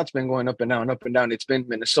that spot's been going up and down, up and down. It's been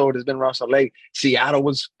Minnesota, it's been Ross Lake. Seattle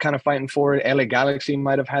was kind of fighting for it. LA Galaxy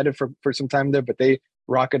might have had it for some time there, but they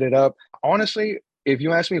rocketed up. Honestly, if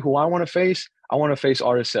you ask me who I want to face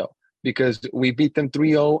RSL. Because we beat them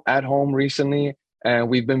 3-0 at home recently, and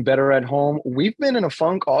we've been better at home. We've been in a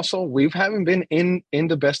funk also. We haven't been in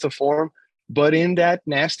the best of form, but in that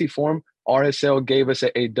nasty form, RSL gave us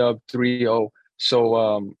a dub 3-0.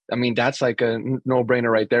 So, that's like a no-brainer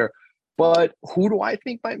right there. But who do I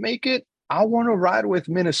think might make it? I want to ride with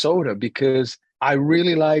Minnesota because I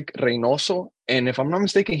really like Reynoso. And if I'm not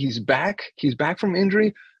mistaken, he's back. He's back from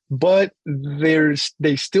injury, but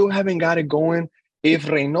they still haven't got it going. If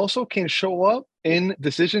Reynoso can show up in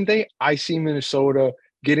decision day, I see Minnesota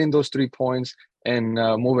getting those 3 points and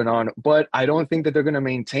moving on. But I don't think that they're going to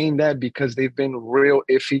maintain that because they've been real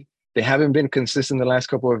iffy. They haven't been consistent the last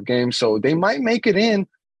couple of games. So they might make it in,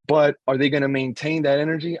 but are they going to maintain that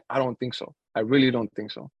energy? I don't think so. I really don't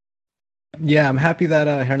think so. Yeah, I'm happy that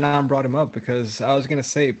Hernan brought him up because I was going to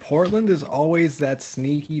say Portland is always that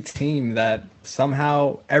sneaky team that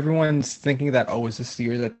somehow everyone's thinking that, is this the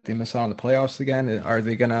year that they miss out on the playoffs again? Are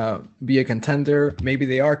they going to be a contender? Maybe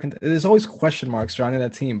they are. There's always question marks surrounding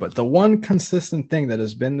that team. But the one consistent thing that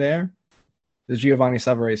has been there is Giovanni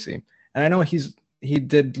Savarese. And I know he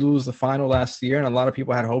did lose the final last year, and a lot of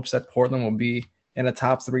people had hopes that Portland will be in a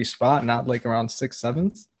top 3 spot, not like around 6th,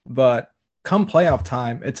 7th. But come playoff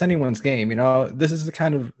time, it's anyone's game. This is the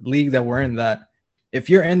kind of league that we're in that if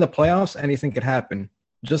you're in the playoffs, anything could happen.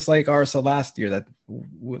 Just like RSL last year that,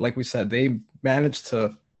 like we said, they managed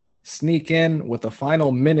to sneak in with the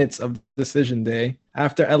final minutes of decision day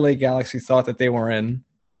after LA Galaxy thought that they were in,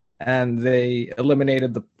 and they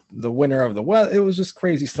eliminated the winner of the West. It was just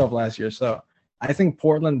crazy stuff last year. So I think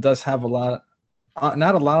Portland does have a lot,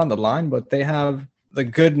 not a lot on the line, but they have the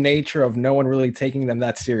good nature of no one really taking them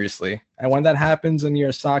that seriously. And when that happens in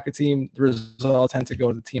your soccer team, the results tend to go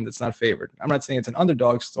to the team that's not favored. I'm not saying it's an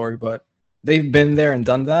underdog story, but they've been there and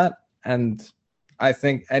done that. And I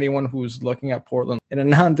think anyone who's looking at Portland in a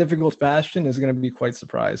non-difficult fashion is going to be quite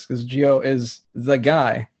surprised because Gio is the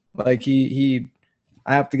guy. Like I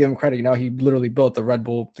have to give him credit. He literally built the Red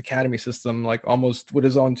Bull Academy system like almost with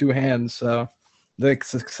his own 2 hands. So the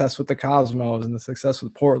success with the Cosmos and the success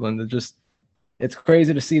with Portland, it's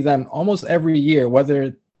crazy to see them almost every year,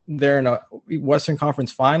 whether they're in a Western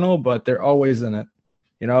Conference final, but they're always in it.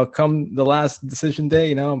 Come the last decision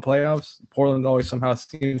day, in playoffs, Portland always somehow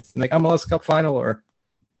seems like MLS Cup final or,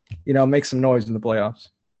 make some noise in the playoffs.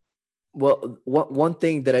 Well, one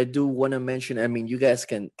thing that I do want to mention, you guys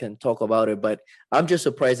can talk about it, but I'm just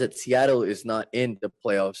surprised that Seattle is not in the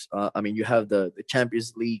playoffs. You have the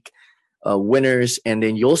Champions League winners, and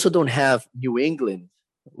then you also don't have New England,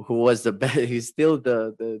 who was the best. He's still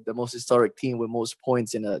the most historic team with most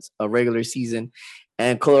points in a regular season,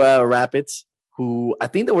 and Colorado Rapids, who I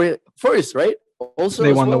think they were first, right? Also,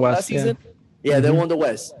 they won the West last season. Yeah, they won the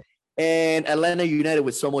West, and Atlanta United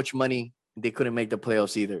with so much money, they couldn't make the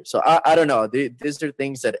playoffs either. So I don't know. These are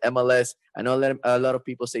things that MLS. I know a lot of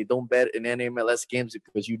people say don't bet in any MLS games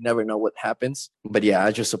because you never know what happens. But yeah,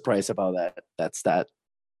 I'm just surprised about that stat.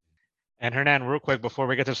 And Hernan, real quick, before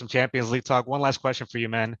we get to some Champions League talk, one last question for you,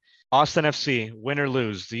 man. Austin FC, win or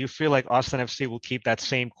lose, do you feel like Austin FC will keep that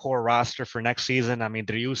same core roster for next season?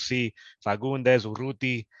 Driussi, Fagundes,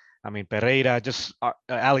 Urruti, Pereira, just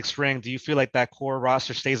Alex Ring. Do you feel like that core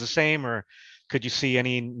roster stays the same, or could you see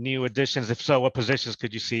any new additions? If so, what positions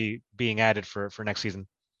could you see being added for next season?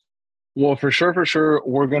 Well, for sure,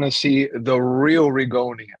 we're gonna see the real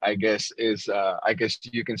Rigoni, I guess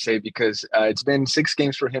you can say, because it's been 6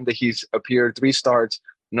 games for him that he's appeared, 3 starts,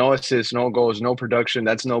 no assists, no goals, no production.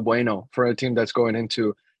 That's no bueno for a team that's going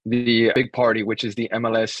into the big party, which is the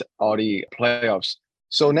MLS Audi playoffs.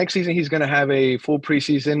 So next season, he's going to have a full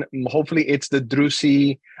preseason. Hopefully, it's the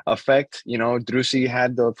Drusi effect. You know, Drusi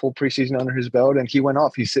had the full preseason under his belt, and he went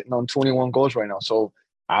off. He's sitting on 21 goals right now. So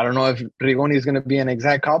I don't know if Rigoni is going to be an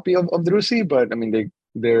exact copy of Drusi, but I mean,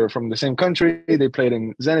 they're from the same country. They played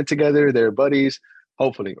in Zenit together. They're buddies.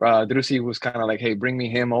 Hopefully, Drusi was kind of like, "Hey, bring me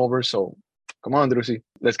him over." So come on, Drusi,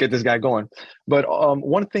 let's get this guy going. But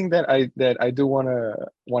one thing that I do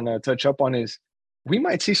wanna touch up on is we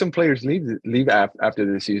might see some players leave after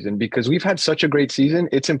this season because we've had such a great season.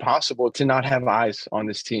 It's impossible to not have eyes on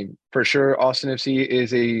this team. For sure, Austin FC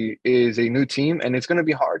is a new team, and it's going to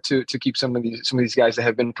be hard to keep some of these guys that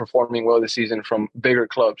have been performing well this season from bigger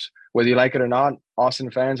clubs. Whether you like it or not,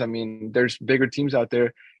 Austin fans, I mean, there's bigger teams out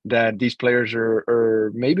there that these players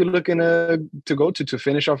are maybe looking to go to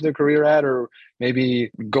finish off their career at, or maybe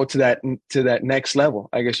go to that next level,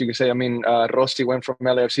 I guess you could say. I mean, Rossi went from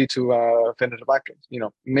LAFC to Fenerbahce. You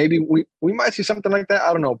know, maybe we might see something like that.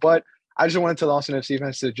 I don't know, but I just wanted to the Austin FC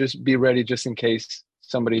fans to just be ready just in case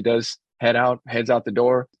somebody does heads out the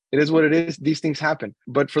door. It is what it is. These things happen.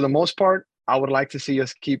 But for the most part, I would like to see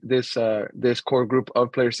us keep this core group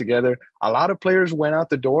of players together. A lot of players went out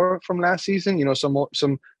the door from last season. You know,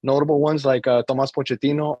 some notable ones like Tomás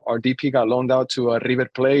Pochettino, our DP, got loaned out to River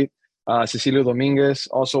Plate. Cecilio Dominguez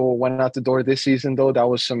also went out the door this season, though. That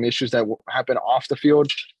was some issues that happened off the field.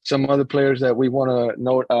 Some other players that we want to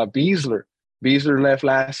note, Beasler left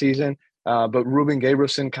last season. But Ruben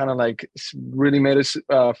Gabrielson kind of like really made us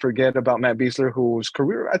forget about Matt Beasler, whose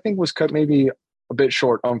career I think was cut maybe a bit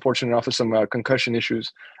short, unfortunately, off of some concussion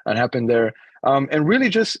issues that happened there. And really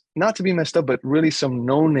just not to be messed up, but really some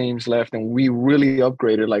no names left. And we really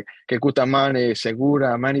upgraded like Kekuta Mane,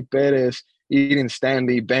 Segura, Manny Perez, Eden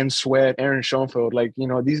Stanley, Ben Sweat, Aaron Schoenfeld. Like, you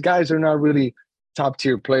know, these guys are not really top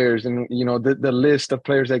tier players. And, you know, the list of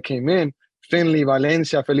players that came in, Finley,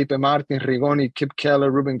 Valencia, Felipe Martin, Rigoni, Kip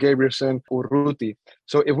Keller, Ruben Gabrielson, Urruti.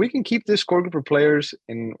 So if we can keep this core group of players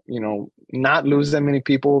and, you know, not lose that many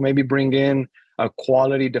people, maybe bring in a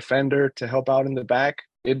quality defender to help out in the back,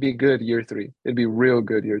 it'd be good year 3. It'd be real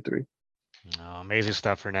good year 3. Oh, amazing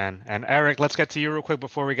stuff, Hernan. And Eric, let's get to you real quick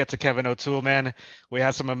before we get to Kevin O'Toole, man. We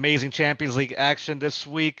had some amazing Champions League action this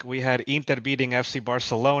week. We had Inter beating FC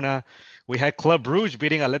Barcelona. We had Club Brugge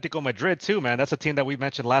beating Atletico Madrid too, man. That's a team that we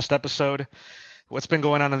mentioned last episode. What's been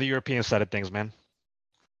going on the European side of things, man?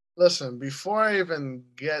 Listen, before I even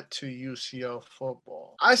get to UCL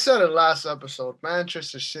football, I said it last episode,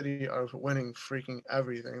 Manchester City are winning freaking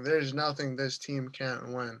everything. There's nothing this team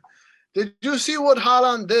can't win. Did you see what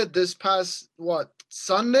Haaland did this past,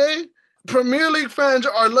 Sunday? Premier League fans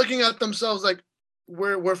are looking at themselves like,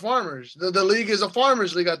 we're farmers. The league is a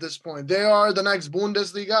farmers league at this point. They are the next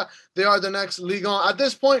Bundesliga. They are the next Ligue 1. At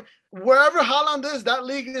this point, wherever Haaland is, that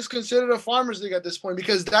league is considered a farmers league at this point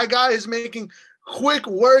because that guy is making quick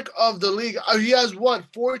work of the league. He has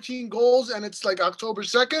 14 goals, and it's like October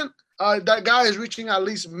 2nd. That guy is reaching at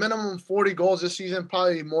least minimum 40 goals this season,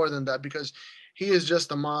 probably more than that because he is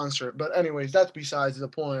just a monster. But anyways, that's besides the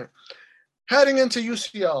point. Heading into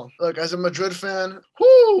UCL, look, as a Madrid fan,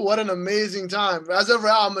 what an amazing time. As a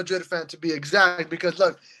Real Madrid fan, to be exact, because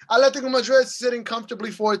look, Atletico Madrid sitting comfortably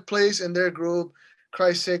 4th place in their group.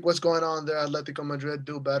 Christ's sake, what's going on there? Atletico Madrid,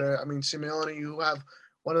 do better. I mean, Simeone, you have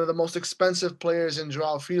one of the most expensive players in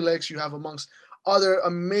Joao Felix. You have amongst other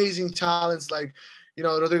amazing talents like, you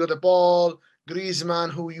know, Rodrigo de Paul,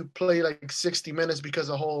 Griezmann, who you play like 60 minutes because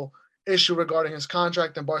of the whole issue regarding his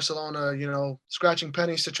contract in Barcelona, you know, scratching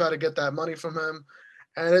pennies to try to get that money from him.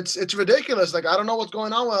 And it's ridiculous. Like, I don't know what's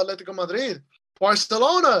going on with Atletico Madrid.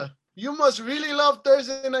 Barcelona, you must really love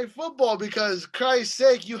Thursday night football because, Christ's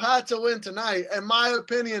sake, you had to win tonight. In my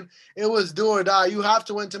opinion, it was do or die. You have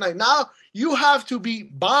to win tonight. Now, you have to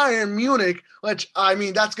beat Bayern Munich, which, I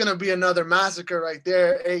mean, that's going to be another massacre right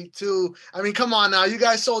there, 8-2. I mean, come on now. You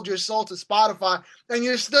guys sold your soul to Spotify, and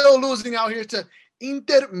you're still losing out here to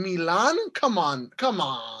Inter Milan? Come on.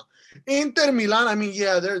 Inter Milan, I mean,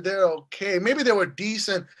 yeah, they're okay. Maybe they were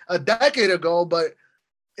decent a decade ago, but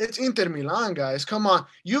it's Inter Milan, guys. Come on.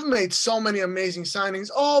 You've made so many amazing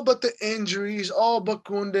signings. Oh, but the injuries. Oh, but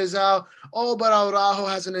Kunde's out. Oh, but Araujo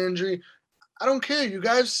has an injury. I don't care. You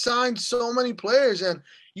guys signed so many players, and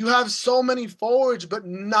you have so many forwards, but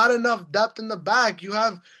not enough depth in the back. You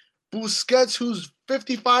have Busquets, who's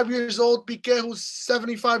 55 years old, Piqué, who's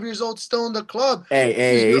 75 years old, still in the club.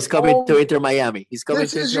 Hey, he's coming to Inter Miami. He's coming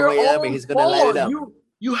to Inter Miami. He's going to light it up.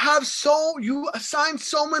 You assigned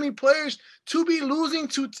so many players to be losing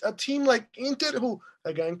to a team like Inter, who,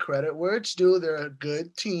 again, credit where it's due. They're a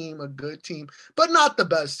good team, but not the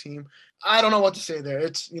best team. I don't know what to say there.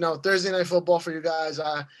 It's, you know, Thursday night football for you guys.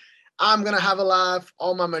 I'm going to have a laugh.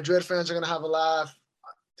 All my Madrid fans are going to have a laugh.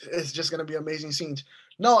 it's just gonna be amazing scenes.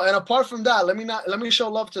 No, and apart from that, let me show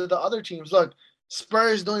love to the other teams. Look,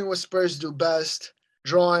 Spurs doing what Spurs do best.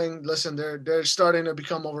 Drawing. Listen, they're starting to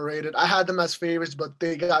become overrated. I had them as favorites, but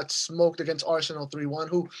they got smoked against Arsenal 3-1.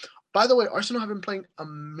 Who, by the way, Arsenal have been playing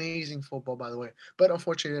amazing football, by the way. But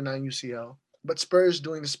unfortunately, they're not in UCL. But Spurs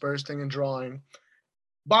doing the Spurs thing and drawing.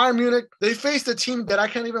 Bayern Munich, they faced a team that I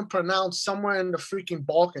can't even pronounce somewhere in the freaking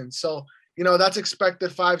Balkans. So, that's expected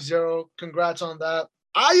 5-0. Congrats on that.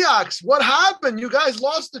 Ajax, what happened? You guys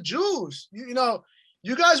lost the juice.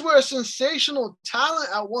 You guys were a sensational talent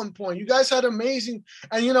at one point. You guys had amazing,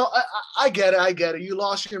 and I get it. You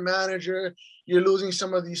lost your manager. You're losing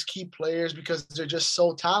some of these key players because they're just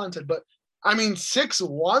so talented. But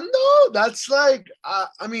 6-1 though. That's like,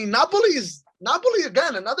 Napoli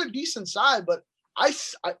again, another decent side. But I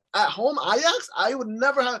at home Ajax, I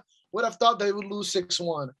would have thought they would lose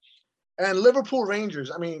 6-1. And Liverpool Rangers.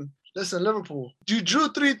 Listen, Liverpool. You drew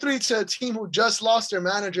 3-3 to a team who just lost their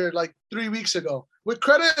manager like 3 weeks ago. With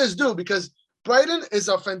credit is due, because Brighton is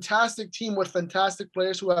a fantastic team with fantastic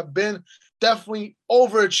players who have been definitely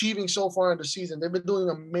overachieving so far in the season. They've been doing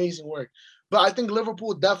amazing work. But I think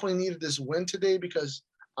Liverpool definitely needed this win today because,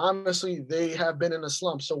 honestly, they have been in a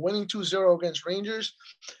slump. So winning 2-0 against Rangers,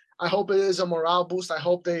 I hope it is a morale boost. I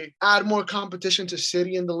hope they add more competition to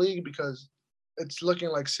City in the league because it's looking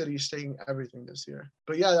like City is taking everything this year.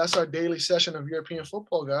 But yeah, that's our daily session of European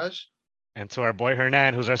football, guys. And to our boy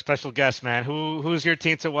Hernan, who's our special guest, man. Who's your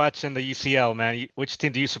team to watch in the UCL, man? Which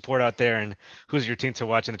team do you support out there, and who's your team to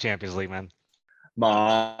watch in the Champions League, man?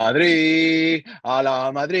 Madrid, a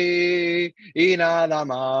la Madrid, y nada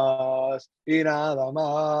más,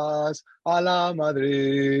 a la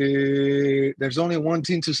Madrid. There's only one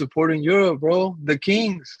team to support in Europe, bro. The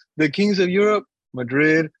Kings of Europe,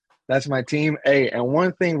 Madrid. That's my team. Hey, and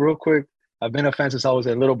one thing real quick, I've been a fan since I was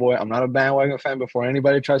a little boy. I'm not a bandwagon fan before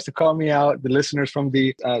anybody tries to call me out. The listeners from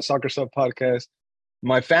the Soccer Sub podcast.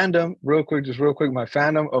 My fandom, real quick, my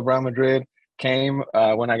fandom of Real Madrid came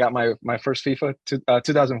when I got my first FIFA,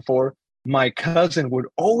 2004. My cousin would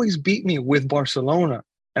always beat me with Barcelona.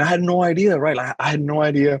 And I had no idea, right? I had no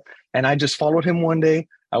idea. And I just followed him one day.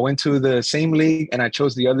 I went to the same league and I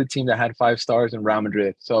chose the other team that had 5 stars in Real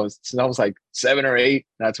Madrid. So I was like 7 or 8.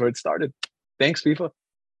 That's where it started. Thanks, FIFA.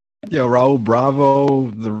 Yo, Raul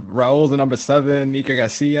Bravo, Raul the number 7, Iker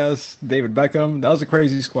Casillas, David Beckham. That was a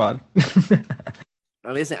crazy squad.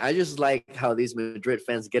 Now listen, I just like how these Madrid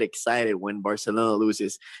fans get excited when Barcelona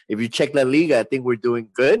loses. If you check La Liga, I think we're doing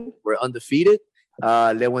good. We're undefeated.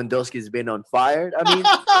 Lewandowski's been on fire.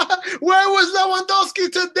 Where was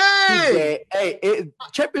Lewandowski today? Hey,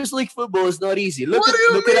 Champions League football is not easy. Look at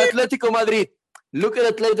Atletico Madrid. Look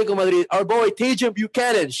at Atletico Madrid. Our boy Tejan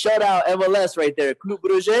Buchanan. Shout out MLS right there. Club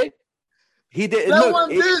Brugge. He did.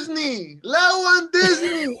 Disney.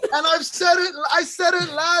 And I said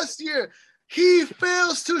it last year. He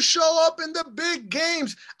fails to show up in the big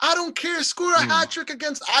games. I don't care. Score a hat trick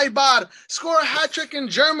against Eibar. Score a hat trick in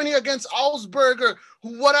Germany against Augsburg or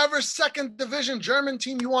whatever second division German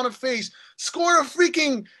team you want to face. Score a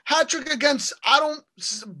freaking hat trick against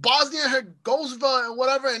Bosnia Herzegovina and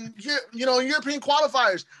whatever, and European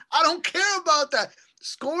qualifiers. I don't care about that.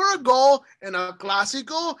 Score a goal in a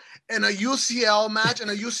Clásico, in a UCL match, in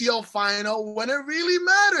a UCL final when it really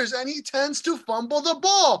matters, and he tends to fumble the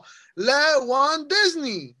ball.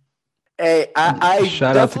 Disney. Hey, I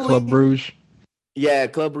shout out to Club Brugge. Yeah,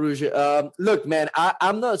 Club Brugge. Look, man,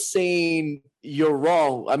 I'm not saying you're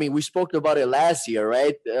wrong. We spoke about it last year,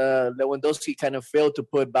 right? Lewandowski kind of failed to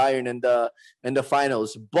put Bayern in the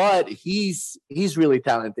finals, but he's really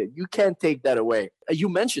talented. You can't take that away. You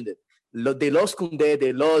mentioned it. They lost Koundé,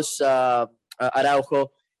 they lost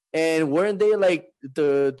Araujo, and weren't they like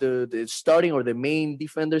the starting or the main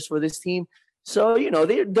defenders for this team? So,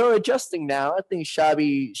 they're adjusting now. I think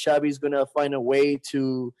Xavi's going to find a way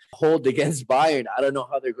to hold against Bayern. I don't know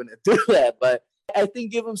how they're going to do that, but I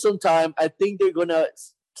think give them some time. I think they're going to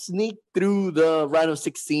sneak through the round of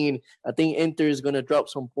 16. I think Inter is going to drop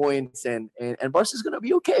some points, and Barca's going to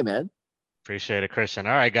be okay, man. Appreciate it, Christian.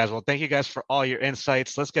 All right, guys. Well, thank you guys for all your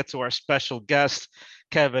insights. Let's get to our special guest,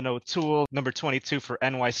 Kevin O Toole, number 22 for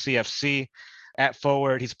NYCFC. At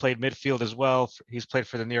forward, he's played midfield as well. He's played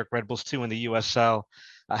for the New York Red Bulls too in the USL.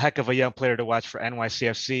 A heck of a young player to watch for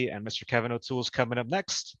NYCFC. And Mr. Kevin O Toole's coming up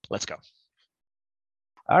next. Let's go.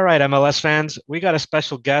 All right, MLS fans, we got a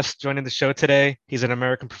special guest joining the show today. He's an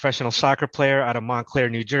American professional soccer player out of Montclair,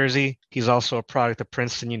 New Jersey. He's also a product of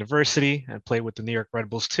Princeton University and played with the New York Red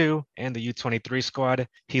Bulls too and the U23 squad.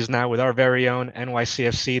 He's now with our very own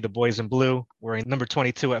NYCFC, the Boys in Blue, wearing number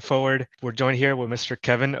 22 at forward. We're joined here with Mr.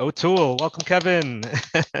 Kevin O Toole. Welcome, Kevin.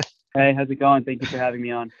 Hey, how's it going? Thank you for having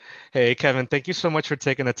me on. Hey, Kevin, thank you so much for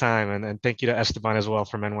taking the time. And thank you to Esteban as well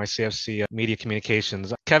from NYCFC Media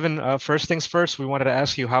Communications. Kevin, first things first, we wanted to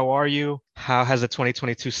ask you, how are you? How has the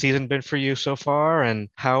 2022 season been for you so far? And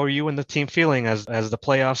how are you and the team feeling as the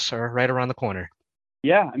playoffs are right around the corner?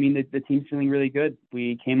 Yeah, I mean the team's feeling really good.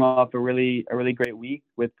 We came off a really great week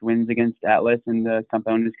with wins against Atlas in the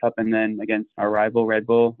Campeones Cup and then against our rival Red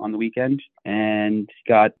Bull on the weekend. And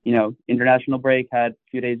got, international break, had a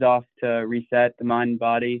few days off to reset the mind and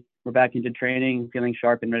body. We're back into training, feeling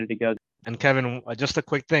sharp and ready to go. And Kevin, just a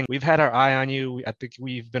quick thing. We've had our eye on you. I think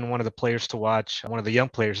we've been one of the players to watch, one of the young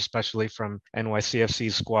players, especially from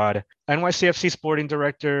NYCFC's squad. NYCFC sporting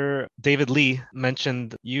director David Lee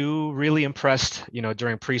mentioned you really impressed,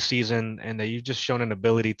 during preseason, and that you've just shown an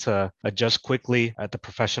ability to adjust quickly at the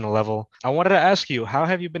professional level. I wanted to ask you, how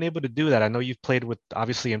have you been able to do that? I know you've played with,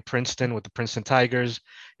 obviously, in Princeton with the Princeton Tigers,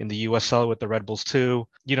 in the USL with the Red Bulls too.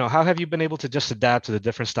 How have you been able to just adapt to the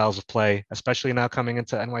different styles of play, especially now coming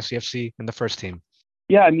into NYCFC in the first team?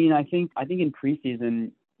 Yeah, I mean, I think in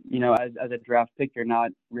preseason, as a draft pick, you're not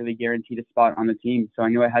really guaranteed a spot on the team. So I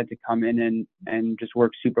knew I had to come in and just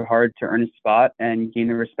work super hard to earn a spot and gain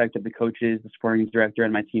the respect of the coaches, the sporting director,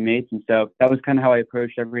 and my teammates. And so that was kind of how I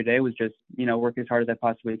approached every day, was just, work as hard as I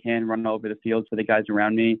possibly can, run all over the field for the guys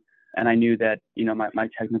around me. And I knew that, my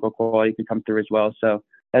technical quality could come through as well. So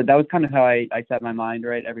that was kind of how I set my mind,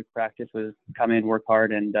 right? Every practice was come in, work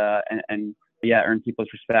hard, and earn people's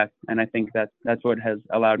respect. And I think that's what has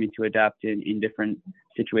allowed me to adapt in different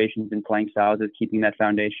situations and playing styles, is keeping that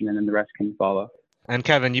foundation, and then the rest can follow. And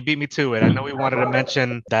Kevin, you beat me to it. I know we wanted to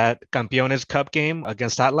mention that Campeones Cup game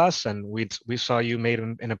against Atlas, and we saw you made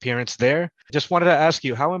an appearance there. Just wanted to ask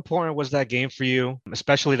you, how important was that game for you,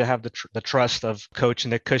 especially to have the trust of Coach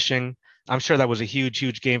Nick Cushing? I'm sure that was a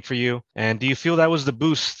huge game for you. And do you feel that was the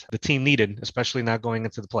boost the team needed, especially now going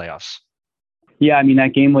into the playoffs? Yeah, I mean,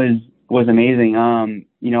 that game was amazing.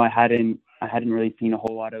 I hadn't really seen a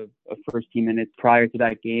whole lot of first team minutes prior to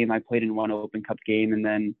that game. I played in one Open Cup game and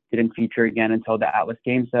then didn't feature again until the Atlas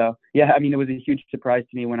game. So yeah, I mean, it was a huge surprise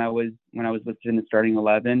to me when I was listed in the starting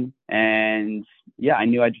 11. And yeah, I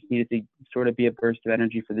knew I just needed to sort of be a burst of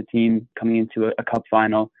energy for the team coming into a cup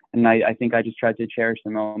final. And I think I just tried to cherish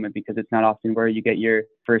the moment, because it's not often where you get your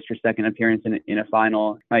first or second appearance in a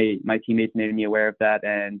final. My teammates made me aware of that,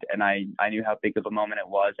 and I knew how big of a moment it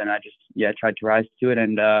was, and I just tried to rise to it.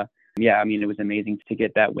 And I mean, it was amazing to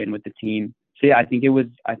get that win with the team. So yeah, I feel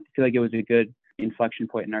like it was a good inflection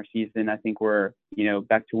point in our season. I think we're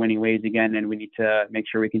back to winning ways again, and we need to make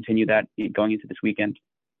sure we continue that going into this weekend.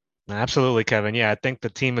 Absolutely, Kevin. Yeah, I think the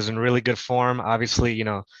team is in really good form. Obviously,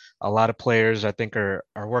 a lot of players I think are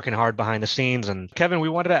working hard behind the scenes. And Kevin, we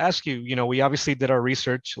wanted to ask you, we obviously did our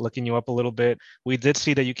research, looking you up a little bit. We did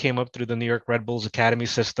see that you came up through the New York Red Bulls Academy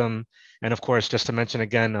system. And of course, just to mention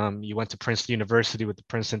again, you went to Princeton University with the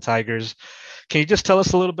Princeton Tigers. Can you just tell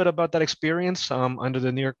us a little bit about that experience under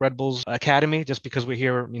the New York Red Bulls Academy? Just because we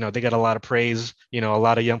hear, they got a lot of praise, a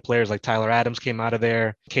lot of young players like Tyler Adams came out of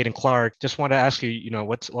there, Caden Clark. Just wanted to ask you,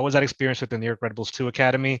 what was that experience with the New York Red Bulls 2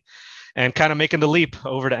 Academy and kind of making the leap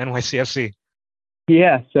over to NYCFC?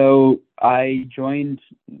 Yeah, so I joined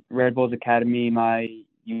Red Bulls Academy my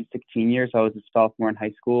U16 year, so I was a sophomore in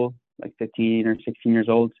high school, like 15 or 16 years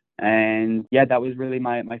old. And yeah, that was really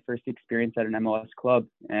my first experience at an MLS club.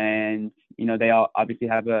 And, they all obviously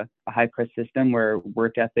have a high press system where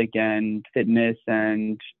work ethic and fitness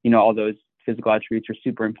and, all those physical attributes are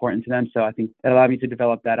super important to them. So I think that allowed me to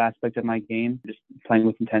develop that aspect of my game, just playing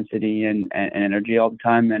with intensity and energy all the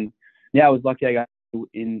time. And yeah, I was lucky I got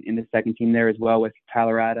in the second team there as well with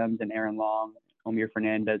Tyler Adams and Aaron Long, Omir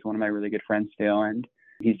Fernandez, one of my really good friends still. And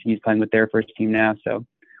he's playing with their first team now. So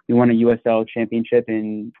we won a USL championship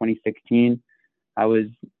in 2016. I was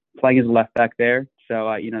playing as a left back there.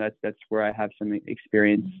 So, that's where I have some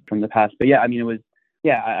experience from the past. But yeah, I mean,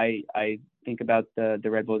 I think about the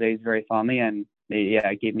Red Bull days very fondly, and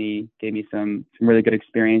it gave me some really good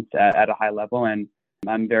experience at a high level. And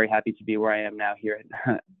I'm very happy to be where I am now here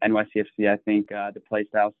at NYCFC. I think the play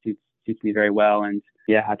style suits me very well, and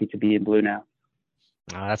happy to be in blue now.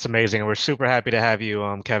 That's amazing. We're super happy to have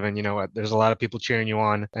you, Kevin. There's a lot of people cheering you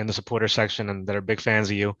on in the supporter section and that are big fans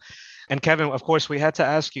of you. And Kevin, of course, we had to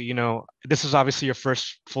ask you, this is obviously your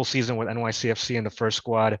first full season with NYCFC in the first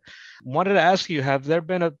squad. Wanted to ask you, have there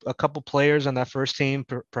been a couple players on that first team,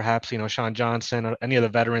 perhaps, Sean Johnson or any of the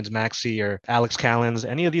veterans, Maxi or Alex Callens,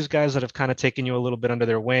 any of these guys that have kind of taken you a little bit under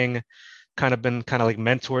their wing, kind of been kind of like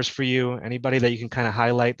mentors for you? Anybody that you can kind of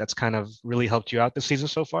highlight that's kind of really helped you out this season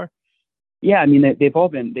so far? Yeah, I mean they've all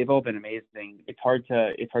been amazing. It's hard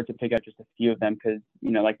to pick out just a few of them because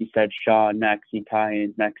like you said, Shaw, Maxi,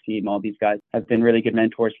 Kyan, Maxime, all these guys have been really good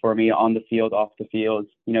mentors for me on the field, off the field.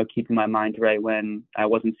 Keeping my mind right when I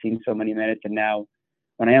wasn't seeing so many minutes, and now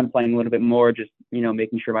when I am playing a little bit more, just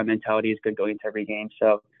making sure my mentality is good going into every game.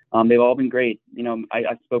 So they've all been great.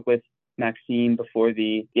 I spoke with Maxime before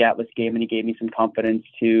the Atlas game, and he gave me some confidence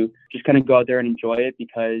to just kind of go out there and enjoy it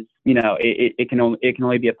because it can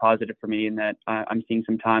only be a positive for me in that I'm seeing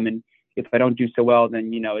some time, and if I don't do so well,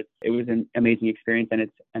 then it was an amazing experience and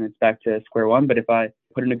it's back to square one. But if I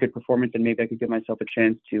put in a good performance, then maybe I could give myself a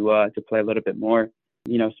chance to play a little bit more.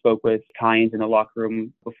 Spoke with Kynes in the locker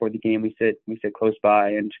room before the game. We sit close by,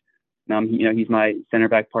 and he's my center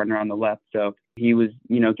back partner on the left. So he was,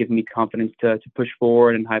 giving me confidence to push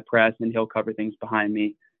forward and high press, and he'll cover things behind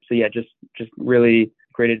me. So yeah, just really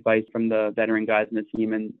great advice from the veteran guys in the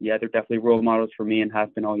team. And yeah, they're definitely role models for me and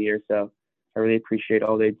have been all year. So I really appreciate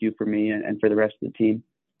all they do for me and for the rest of the team.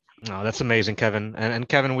 Oh, that's amazing, Kevin. And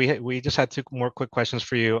Kevin, we just had two more quick questions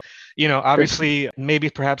for you. Obviously, maybe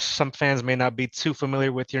perhaps some fans may not be too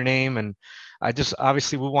familiar with your name, and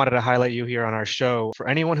obviously we wanted to highlight you here on our show. For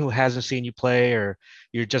anyone who hasn't seen you play or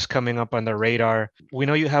you're just coming up on the radar, we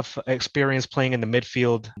know you have experience playing in the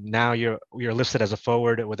midfield. Now you're listed as a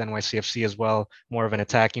forward with NYCFC as well, more of an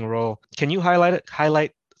attacking role. Can you highlight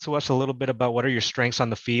to us a little bit about what are your strengths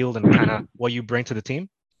on the field and kind of what you bring to the team?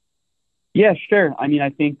 Yeah, sure. I mean, I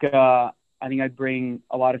think I bring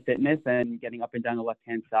a lot of fitness, and getting up and down the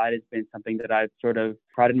left-hand side has been something that I've sort of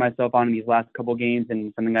prided myself on in these last couple games,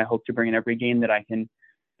 and something I hope to bring in every game, that I can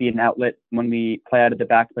be an outlet when we play out of the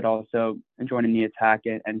back, but also joining the attack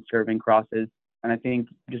and serving crosses. And I think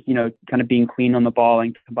just, kind of being clean on the ball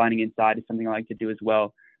and combining inside is something I like to do as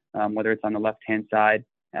well, whether it's on the left-hand side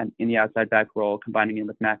and in the outside back role, combining in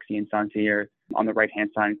with Maxi and Santi, or on the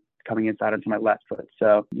right-hand side, coming inside onto my left foot.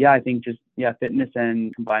 So yeah, I think fitness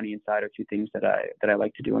and combining inside are two things that I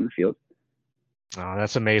like to do on the field. Oh,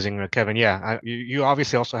 that's amazing, Kevin. Yeah, you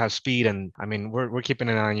obviously also have speed, and I mean, we're keeping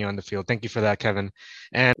an eye on you on the field. Thank you for that, Kevin.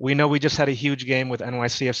 And we know we just had a huge game with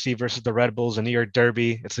NYCFC versus the Red Bulls, a New York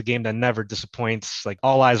Derby. It's a game that never disappoints. Like,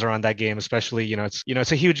 all eyes are on that game, especially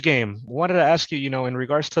it's a huge game. Wanted to ask you, in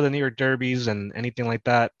regards to the New York Derbies and anything like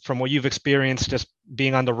that, from what you've experienced, just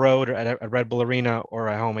being on the road at Red Bull Arena or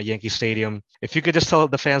at home at Yankee Stadium, if you could just tell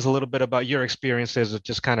the fans a little bit about your experiences of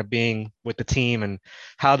just kind of being with the team and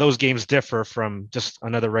how those games differ from just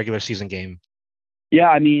another regular season game. Yeah,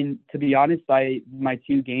 I mean, to be honest, my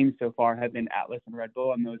two games so far have been Atlas and Red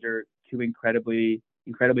Bull, and those are two incredibly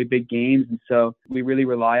big games. And so we really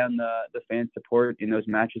rely on the fan support in those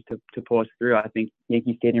matches to pull us through. I think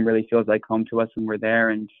Yankee Stadium really feels like home to us when we're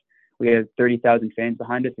there, and we have 30,000 fans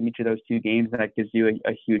behind us in each of those two games, and that gives you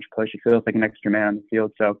a huge push. It feels like an extra man on the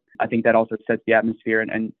field. So I think that also sets the atmosphere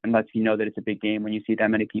and lets you know that it's a big game when you see that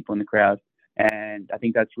many people in the crowd. And I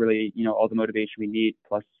think that's really, all the motivation we need,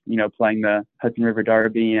 plus, playing the Hudson River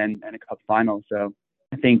Derby and a cup final. So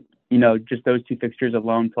I think, just those two fixtures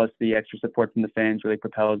alone, plus the extra support from the fans, really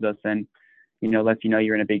propels us and, lets you know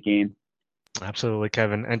you're in a big game. Absolutely,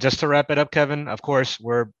 Kevin. And just to wrap it up, Kevin, of course,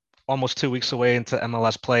 we're almost 2 weeks away into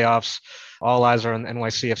MLS playoffs. All eyes are on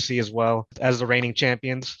NYCFC as well as the reigning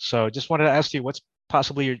champions. So just wanted to ask you, what's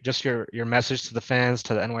possibly your message to the fans,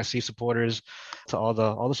 to the NYC supporters, to all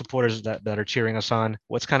the supporters that are cheering us on?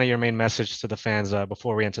 What's kind of your main message to the fans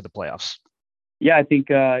before we enter the playoffs? Yeah, I think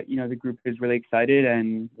the group is really excited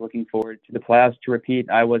and looking forward to the playoffs to repeat.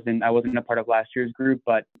 I wasn't a part of last year's group,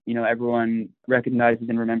 but everyone recognizes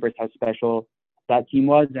and remembers how special that team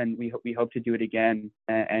was, and we hope to do it again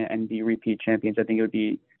and be repeat champions. I think it would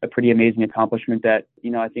be a pretty amazing accomplishment that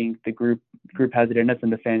I think the group has it in us,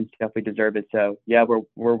 and the fans definitely deserve it. So yeah,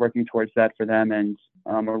 we're working towards that for them, and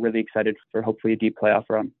we're really excited for hopefully a deep playoff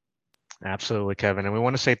run. Absolutely, Kevin. And we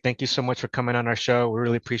want to say thank you so much for coming on our show. We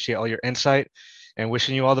really appreciate all your insight and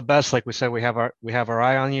wishing you all the best. Like we said, we have our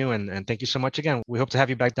eye on you, and thank you so much again. We hope to have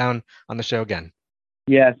you back down on the show again.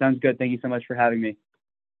 Yeah, sounds good. Thank you so much for having me.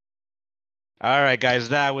 All right, guys,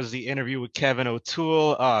 that was the interview with Kevin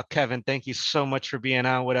O'Toole. Kevin, thank you so much for being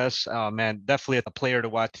on with us. Man, definitely a player to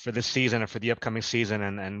watch for this season and for the upcoming season.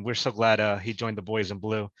 And we're so glad he joined the boys in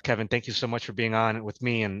blue. Kevin, thank you so much for being on with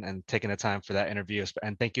me and taking the time for that interview.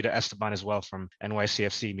 And thank you to Esteban as well from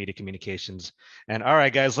NYCFC Media Communications. And all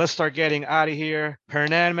right, guys, let's start getting out of here.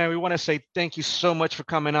 Hernan, man, we want to say thank you so much for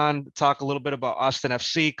coming on to talk a little bit about Austin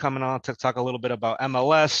FC, coming on to talk a little bit about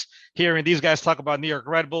MLS, hearing these guys talk about New York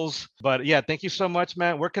Red Bulls. But yeah, thank you so much,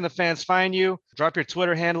 man. Where can the fans find you? Drop your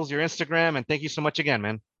Twitter handles, your Instagram, and thank you so much again,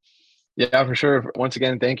 man. Yeah, for sure. Once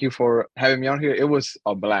again, thank you for having me on here. It was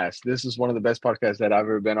a blast. This is one of the best podcasts that I've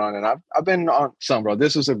ever been on, and I've been on some, bro.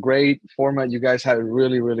 This was a great format. You guys had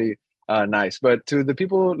really, really nice. But to the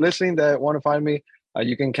people listening that want to find me,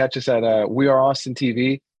 you can catch us at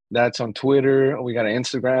WeAreAustinTV. That's on Twitter. We got an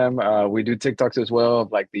Instagram. We do TikToks as well,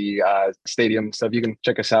 like the stadium stuff. You can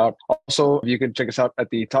check us out. Also, you can check us out at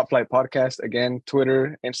the Top Flight Podcast. Again,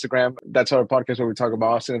 Twitter, Instagram. That's our podcast where we talk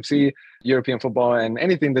about Austin FC, European football, and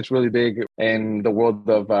anything that's really big in the world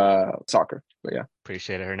of soccer. But yeah.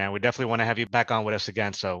 Appreciate it, Hernan. We definitely want to have you back on with us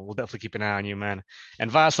again. So we'll definitely keep an eye on you, man.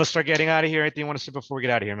 And Vas, let's start getting out of here. Anything you want to say before we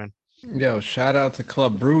get out of here, man? Yo, shout out to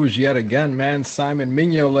Club Bruges yet again, man. Simon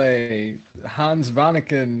Mignolet, Hans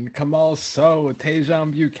Vanaken, Kamal So,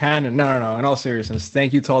 Tejan Buchanan. No. In all seriousness,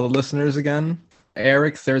 thank you to all the listeners again.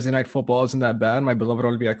 Eric, Thursday Night Football isn't that bad. My beloved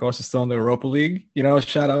Olympiacos is still in the Europa League.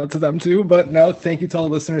 Shout out to them too. But no, thank you to all the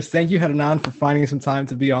listeners. Thank you, Hernan, for finding some time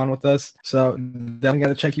to be on with us. So definitely got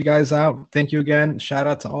to check you guys out. Thank you again. Shout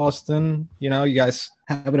out to Austin. You guys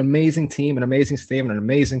have an amazing team, an amazing stadium, an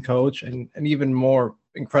amazing coach, and an even more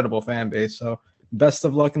incredible fan base. So best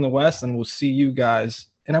of luck in the West, and we'll see you guys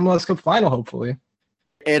in MLS Cup final, hopefully.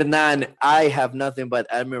 Hernan, I have nothing but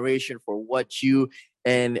admiration for what you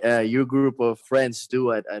and your group of friends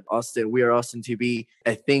do at Austin. We are Austin TV.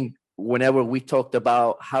 I think whenever we talked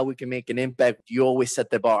about how we can make an impact, you always set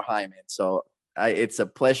the bar high, man. So it's a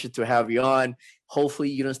pleasure to have you on. Hopefully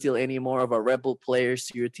you don't steal any more of our Rebel players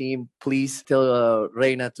to your team. Please tell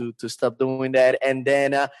Reina to stop doing that. And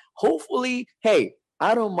then hopefully, hey,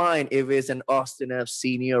 I don't mind if it's an Austin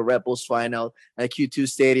FC Neo Rebels final at Q2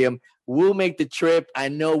 Stadium. We'll make the trip. I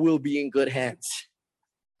know we'll be in good hands.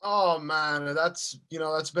 Oh man, that's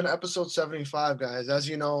been episode 75, guys. As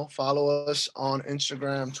you know, follow us on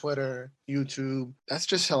Instagram, Twitter, YouTube. That's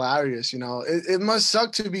just hilarious. It must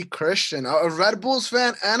suck to be Christian, a Red Bulls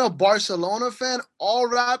fan and a Barcelona fan, all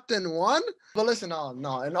wrapped in one. But listen,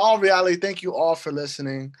 no. In all reality, thank you all for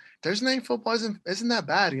listening. Thursday Night Football isn't that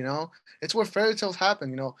bad. It's where fairy tales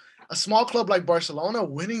happen. A small club like Barcelona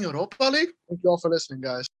winning Europa League. Thank you all for listening,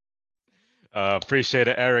 guys. Appreciate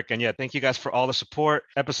it, Eric. And yeah, thank you guys for all the support.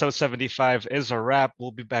 Episode 75 is a wrap.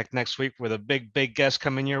 We'll be back next week with a big guest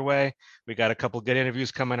coming your way. We got a couple good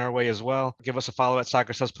interviews coming our way as well. Give us a follow at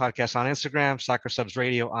Soccer Subs Podcast on Instagram, Soccer Subs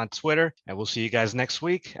Radio on Twitter, and we'll see you guys next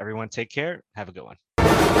week. Everyone take care. Have a good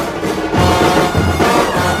one.